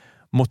och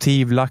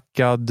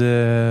motivlackad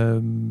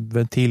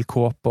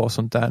ventilkåpa och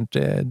sånt där.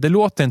 Det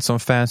låter inte som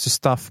fancy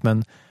stuff,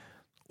 men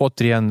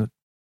återigen,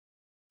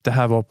 det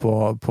här var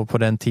på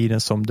den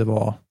tiden som det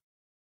var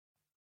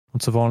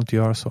inte så vanligt att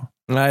göra så.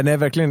 Nej,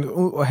 verkligen.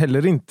 Och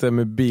heller inte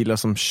med bilar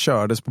som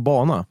kördes på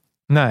bana.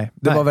 Nej.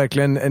 Var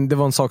verkligen det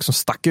var en sak som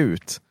stack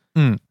ut.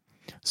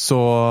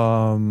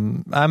 Så,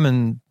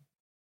 men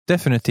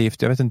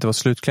definitivt. Jag vet inte vad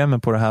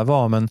slutklämmen på det här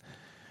var, men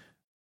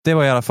det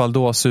var i alla fall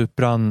då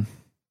Supran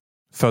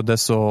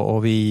föddes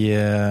och vi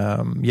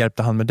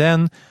hjälpte han med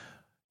den.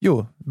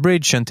 Jo,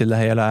 bridgen till det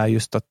hela är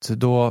just att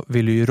då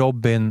ville ju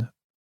Robin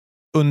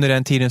under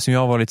den tiden som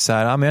jag var lite så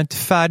här, men jag är inte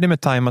färdig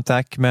med Time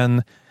Attack,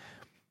 men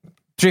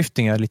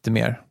drifting är lite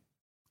mer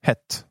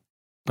hett.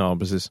 Ja,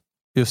 precis.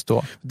 Just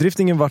då.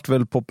 Driftingen vart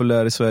väl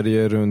populär i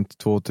Sverige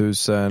runt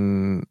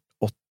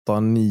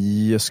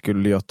 2008-2009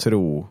 skulle jag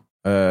tro.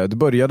 Det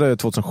började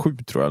 2007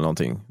 tror jag eller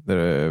någonting.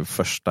 Det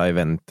första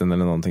eventen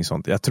eller någonting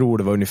sånt. Jag tror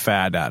det var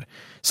ungefär där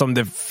som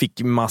det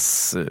fick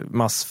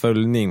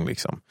massföljning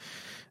liksom.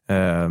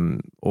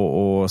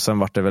 Och sen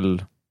vart det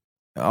väl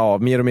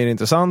mer och mer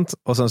intressant,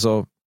 och sen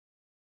så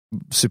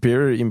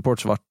Superior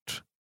Imports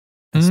vart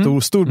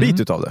en stor bit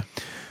utav det.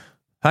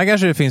 Här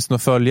kanske det finns några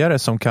följare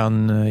som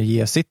kan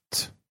ge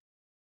sitt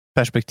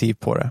perspektiv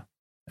på det.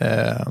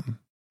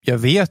 Jag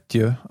vet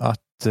ju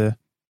att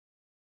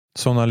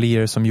sådana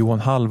lirare som Johan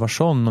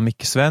Halvarsson och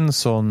Micke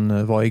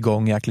Svensson var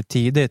igång jäkligt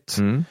tidigt.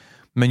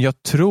 Men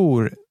jag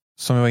tror,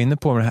 som jag var inne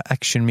på med det här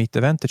Action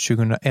Meet-eventet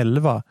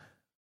 2011,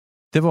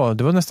 det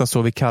var nästan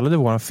så vi kallade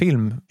våran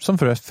film, som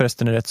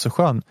förresten är rätt så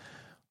skön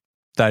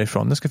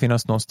därifrån. Det ska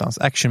finnas någonstans.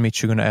 Action Meet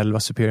 2011,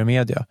 Superior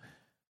Media.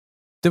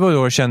 Det var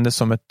då det kändes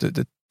som ett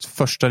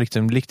första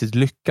liksom, riktigt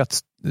lyckat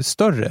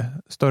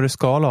större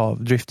skala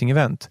av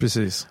drifting-event.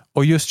 Precis.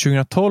 Och just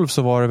 2012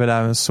 så var det väl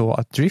även så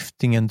att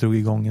driftingen drog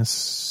igång en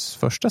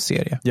första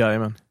serie.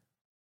 Jajamän.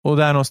 Och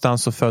där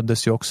någonstans så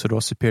föddes ju också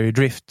då Superior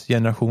Drift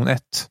generation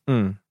 1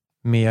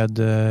 med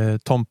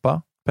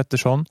Tompa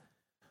Pettersson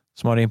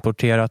som har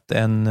importerat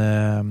en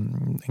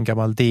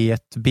gammal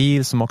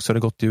D1-bil som också hade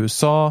gått till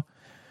USA.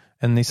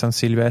 En Nissan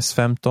Silvia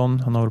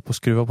S15. Han har hållit på att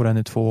skruva på den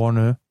i 2 år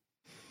nu.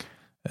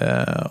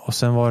 Och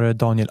sen var det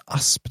Daniel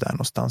Asp där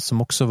någonstans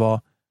som också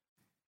var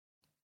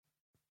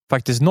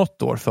faktiskt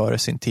något år före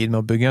sin tid med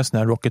att bygga en sån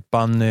här Rocket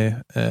Bunny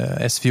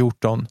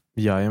S14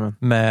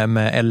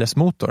 med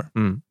LS-motor.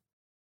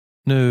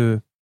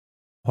 Nu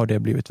har det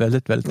blivit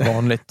väldigt, väldigt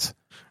vanligt.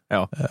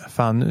 Ja.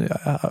 Fan,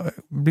 jag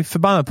blir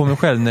förbannad på mig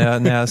själv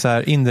när jag så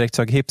här indirekt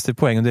söker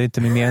hipsterpoäng, och det är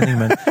inte min mening,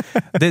 men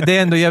det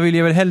är ändå, jag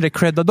vill hellre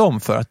credda dem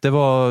för att det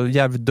var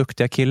jävligt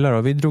duktiga killar,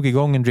 och vi drog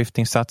igång en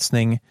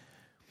drifting-satsning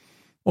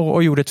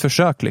och gjorde ett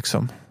försök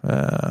liksom.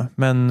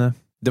 Men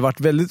det var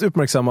väldigt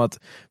uppmärksammat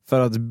för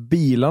att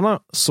bilarna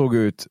såg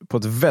ut på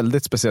ett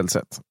väldigt speciellt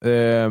sätt.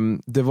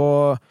 Det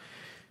var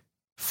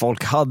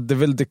folk hade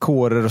väl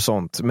dekorer och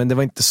sånt, men det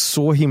var inte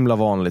så himla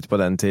vanligt på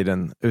den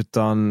tiden.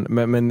 Utan,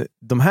 men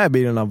de här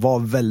bilarna var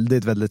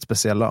väldigt, väldigt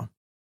speciella.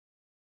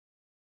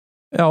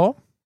 Ja,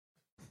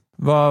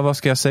 vad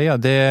ska jag säga?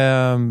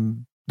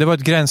 Det var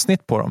ett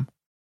gränssnitt på dem.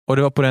 Och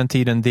det var på den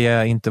tiden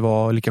det inte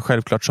var lika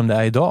självklart som det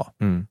är idag.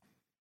 Mm.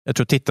 Jag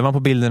tror, tittar man på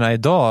bilderna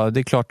idag, det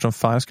är klart som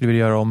fan jag skulle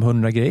vilja göra om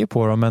 100 grejer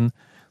på dem,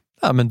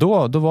 men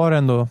då var det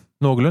ändå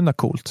någorlunda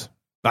coolt.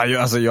 Nej,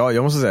 alltså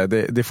jag måste säga,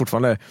 det är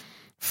fortfarande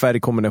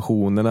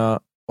färgkombinationerna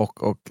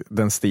och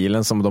den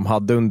stilen som de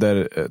hade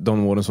under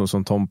de åren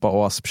som Tompa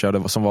och Asp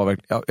körde, som var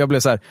verkligen, jag blev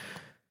så här,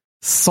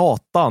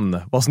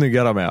 satan vad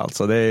snyggare med,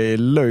 alltså det är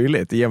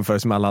löjligt i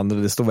jämförelse med alla andra,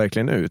 det står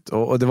verkligen ut,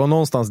 och det var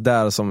någonstans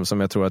där som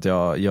jag tror att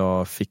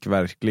jag fick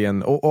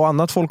verkligen, och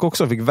annat folk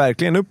också fick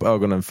verkligen upp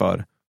ögonen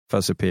för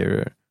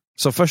Superior.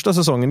 Så första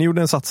säsongen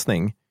gjorde en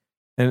satsning,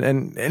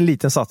 en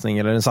liten satsning,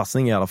 eller en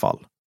satsning i alla fall,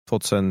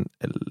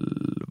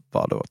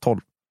 2012.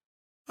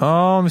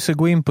 Ja, om vi ska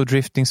gå in på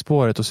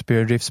driftingspåret och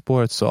Superior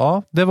Drift-spåret, så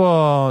ja, det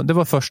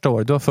var första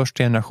året, det var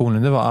första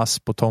generationen, det var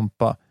Asp och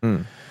Tompa.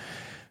 Mm.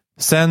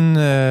 Sen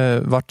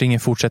var det ingen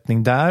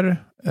fortsättning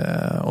där,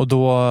 och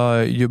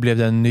då blev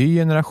det en ny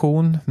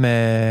generation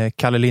med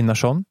Kalle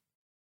Linnarsson,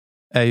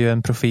 är ju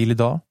en profil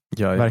idag,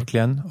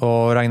 verkligen,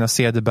 och Ragnar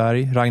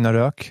Cederberg, Ragnar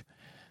Rök,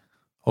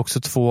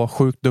 också 2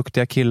 sjukt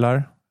duktiga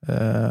killar,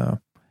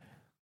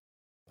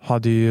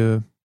 hade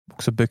ju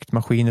också byggt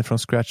maskiner från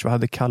scratch. Vad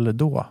hade Kalle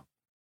då?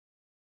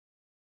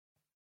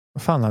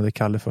 Vad fan hade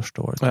Kalle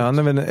första året? Ja, han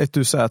är väl en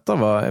 1UZ,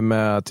 va?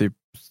 Med typ,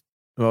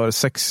 var det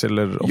 6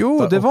 eller 8?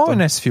 Jo, det var 8.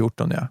 en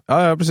S14,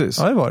 ja. Ja, precis.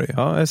 Ja, det var det ju.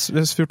 Ja,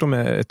 S14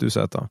 med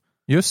 1UZ.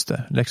 Just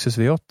det, Lexus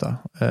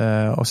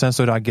V8. Och sen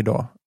så Ragge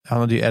då. Han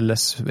hade ju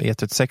LS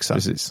E36.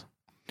 Precis.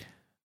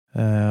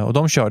 Och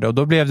de körde. Och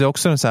då blev det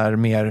också en så här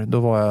mer,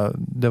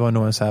 det var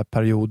nog en så här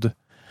period,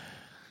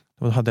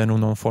 då hade jag nog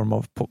någon form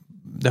av,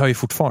 det har ju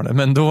fortfarande,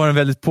 men då var det en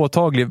väldigt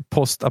påtaglig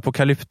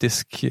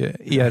postapokalyptisk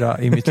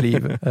era i mitt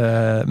liv.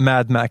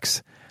 Mad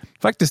Max.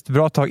 Faktiskt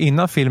bra tag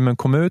innan filmen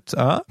kom ut.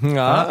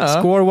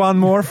 Score one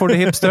more for the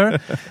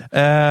hipster.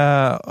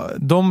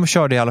 De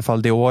körde i alla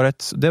fall det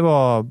året.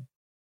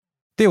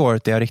 Det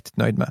året är jag riktigt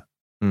nöjd med.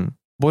 Mm.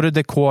 Både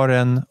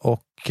dekoren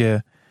och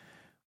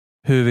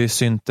hur vi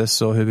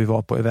syntes och hur vi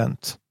var på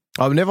event.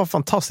 Ja, men det var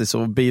fantastiskt,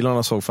 och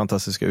bilarna såg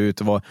fantastiska ut.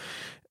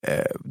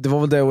 Det var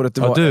väl det året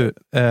det var...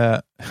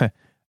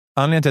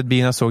 Anledningen till att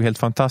bilarna såg helt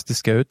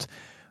fantastiska ut.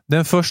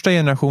 Den första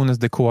generationens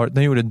dekor,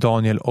 den gjorde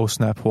Daniel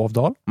O'Snap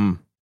Hovdal. Mm.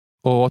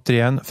 Och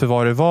återigen, för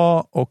vad det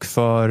var och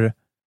för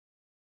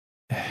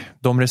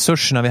de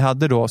resurserna vi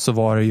hade då, så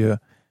var det ju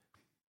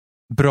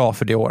bra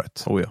för det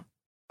året. Oh ja.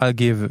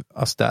 I'll give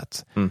us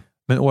that. Mm.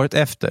 Men året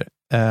efter,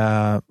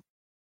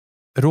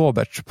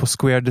 Robert på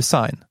Square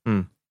Design.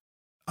 Mm.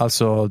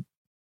 Alltså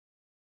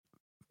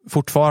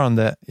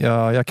fortfarande,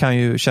 jag kan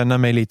ju känna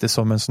mig lite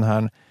som en sån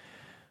här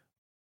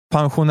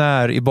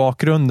pensionär i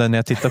bakgrunden när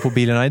jag tittar på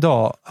bilarna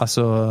idag.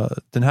 Alltså,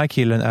 den här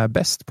killen är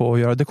bäst på att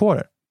göra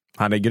dekorer.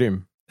 Han är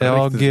grym.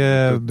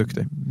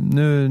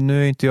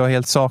 Nu är inte jag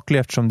helt saklig,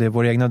 eftersom det är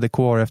vår egna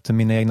dekor efter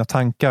mina egna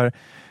tankar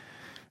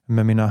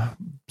med mina,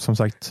 som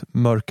sagt,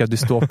 mörka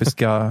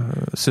dystopiska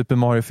Super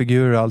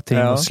Mario-figurer och allting,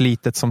 och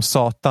slitet som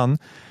satan.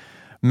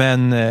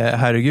 Men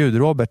herregud,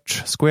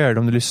 Robert Square,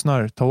 om du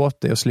lyssnar, ta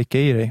åt dig och slicka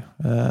i dig.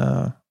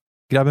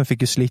 Grabben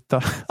fick ju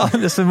slita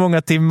alldeles för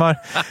många timmar.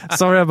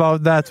 Sorry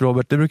about that,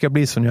 Robert. Det brukar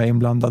bli så när jag är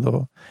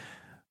inblandad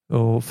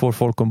och får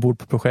folk ombord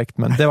på projekt.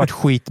 Men det har varit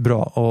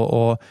skitbra.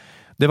 Och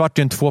det vart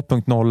ju en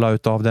 2.0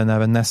 utav den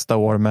även nästa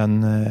år. Men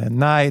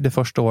nej, det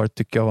första året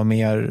tycker jag var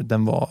mer,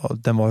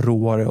 den var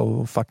råare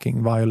och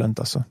fucking violent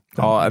alltså.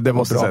 Ja, det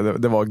måste jag säga.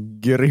 Det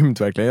var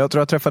grymt verkligen. Jag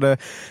tror jag träffade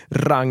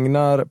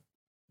Ragnar.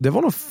 Det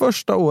var nog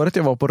första året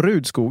jag var på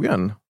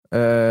Rudskogen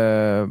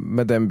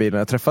med den bilen.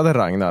 Jag träffade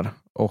Ragnar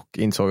och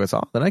insåg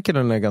att den här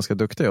killen är ganska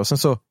duktig. Och sen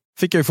så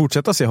fick jag ju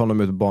fortsätta se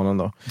honom ut på banan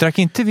då. Drack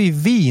inte vi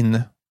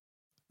vin?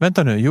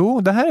 Vänta nu,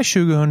 jo, det här är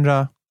 2000.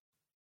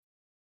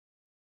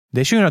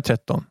 Det är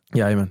 2013.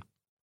 Jajamän.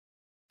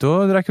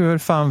 Då drack vi väl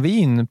fan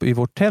vin i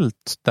vårt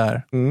tält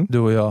där, du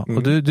och jag.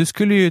 Och du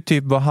skulle ju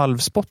typ vara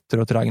halvspotter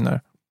åt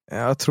Ragnar.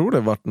 Jag tror det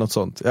varit något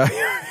sånt.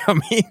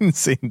 Jag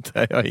minns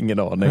inte, jag har ingen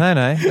aning.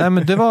 Nej,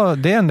 men det var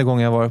det enda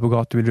gången jag var på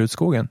gatan vid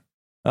Rudskogen.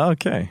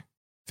 Okej.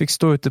 Fick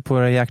stå ute på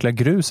det jäkla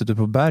gruset ute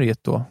på berget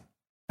då.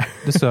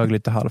 Det sög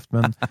lite halvt,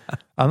 men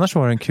annars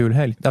var det en kul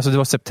helg. Alltså det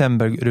var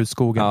september,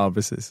 Rudskogen. Ja,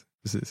 precis.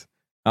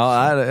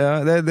 Ja, det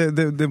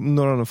är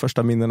några av de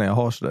första minnena jag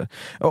har sådär.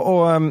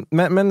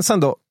 Men sen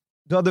då,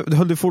 du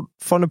höll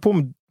fortfarande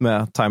på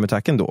med time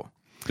attacken då?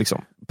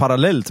 Liksom,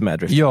 parallellt med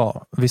driftingen?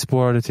 Ja, vi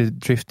spårade till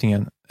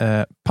driftingen.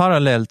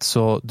 Parallellt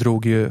så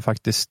drog ju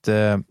faktiskt,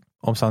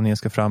 om sanningen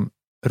ska fram,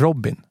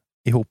 Robin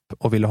ihop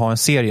och ville ha en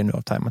serie nu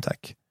av time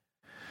attack.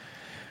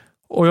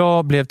 Och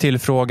jag blev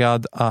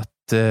tillfrågad att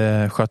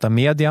sköta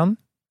median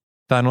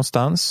där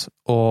någonstans.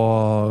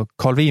 Och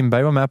Carl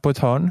Winberg var med på ett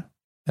hörn.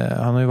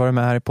 Han har ju varit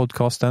med här i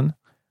podcasten.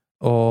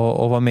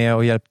 Och var med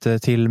och hjälpte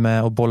till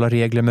med att bolla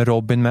regler med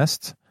Robin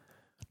mest.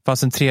 Det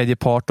fanns en tredje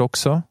part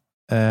också.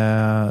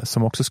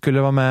 som också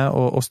skulle vara med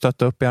och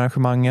stötta upp i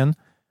arrangemangen.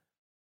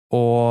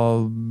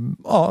 Och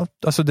ja,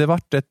 alltså det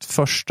vart ett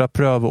första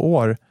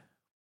prövoår.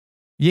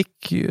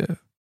 Gick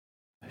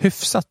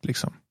hyfsat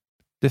liksom.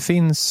 Det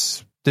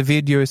finns, the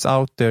video is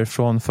out there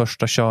från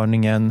första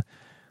körningen.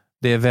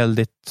 Det är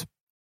väldigt,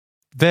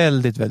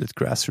 väldigt, väldigt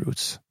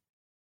grassroots.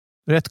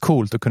 Rätt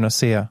coolt att kunna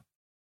se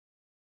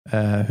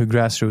hur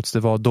grassroots det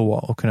var då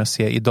och kunna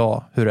se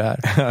idag hur det är.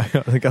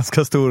 Ja, det är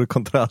ganska stor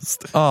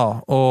kontrast. Ja,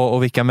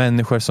 och vilka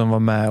människor som var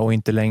med och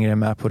inte längre är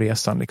med på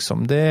resan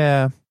liksom.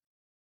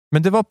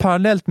 Men det var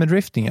parallellt med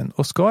driftingen.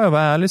 Och ska jag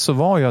vara ärlig så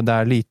var jag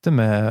där lite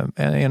med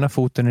ena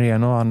foten i det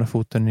ena och andra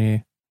foten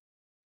i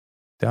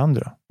det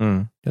andra.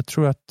 Mm. Jag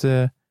tror att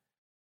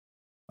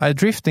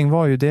drifting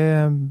var ju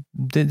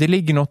det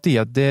ligger något i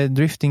att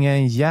drifting är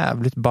en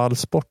jävligt ball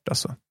sport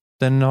alltså.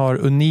 Den har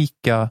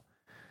unika,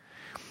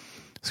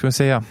 ska man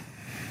säga,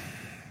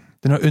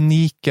 den har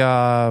unika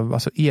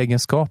alltså,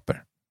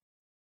 egenskaper.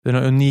 Den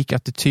har unik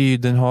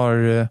attityd,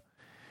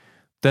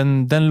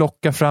 den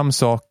lockar fram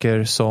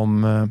saker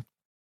som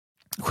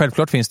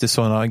självklart finns det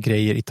sådana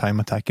grejer i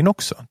Time Attacken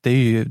också. Det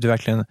är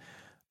verkligen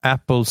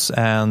apples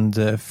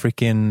and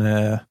freaking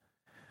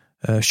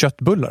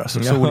köttbullar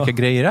alltså. Så olika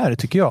grejer är det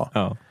tycker jag.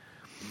 Ja.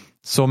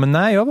 Så men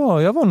nej, jag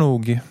var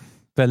nog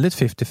väldigt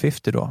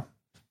 50-50 då.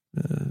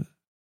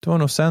 Det var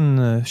nog sen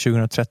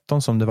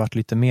 2013 som det var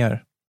lite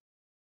mer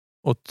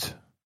åt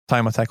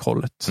Time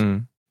Attack-hållet.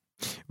 Mm.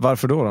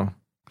 Varför då?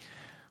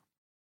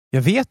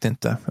 Jag vet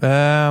inte.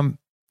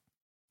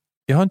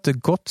 Jag har inte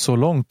gått så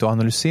långt och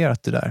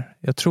analyserat det där.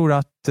 Jag tror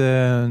att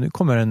nu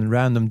kommer en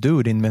random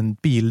dude in med en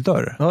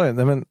bildörr. Oj,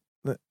 nej men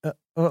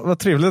vad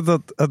trevligt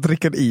att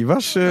Rickard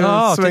Ivars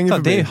svänger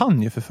förbi. Det är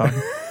han ju för fan.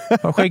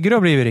 Vad skäggig du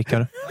har blivit,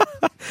 Rickard.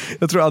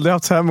 Jag tror aldrig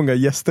haft så här många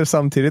gäster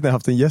samtidigt när jag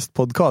haft en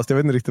gästpodcast. Jag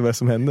vet inte riktigt vad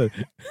som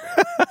händer.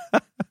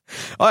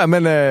 Ja,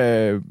 men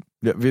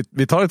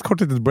vi tar ett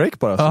kort litet break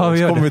bara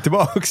så kommer vi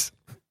tillbaks.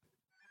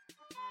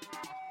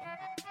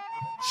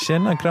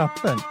 Tjena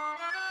Krappen.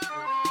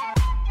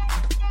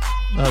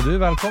 Ja, du är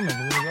välkommen.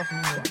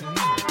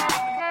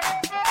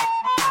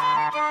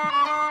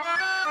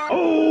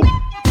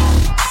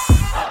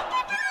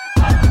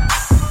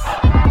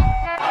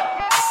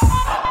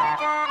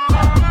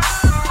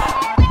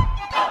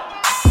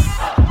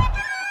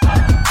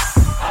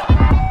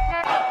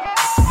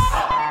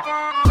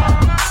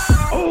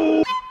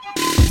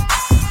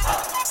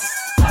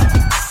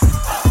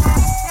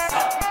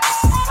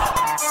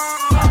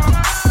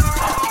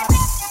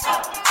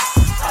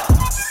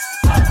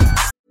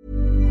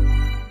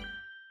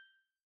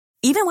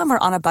 Even when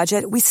we're on a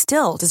budget, we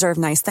still deserve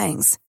nice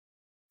things.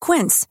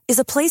 Quince is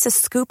a place to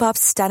scoop up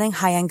stunning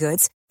high-end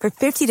goods for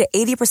 50 to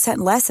 80%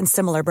 less than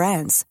similar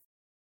brands.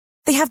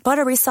 They have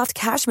buttery soft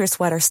cashmere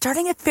sweaters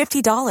starting at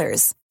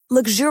 $50,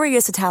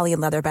 luxurious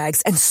Italian leather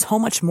bags, and so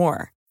much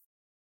more.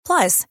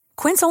 Plus,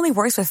 Quince only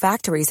works with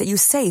factories that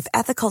use safe,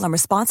 ethical, and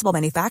responsible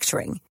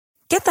manufacturing.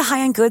 Get the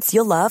high-end goods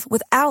you'll love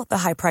without the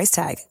high price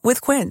tag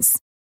with Quince.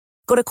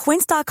 Go to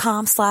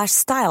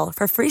quince.com/style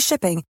for free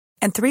shipping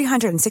and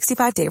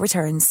 365-day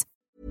returns.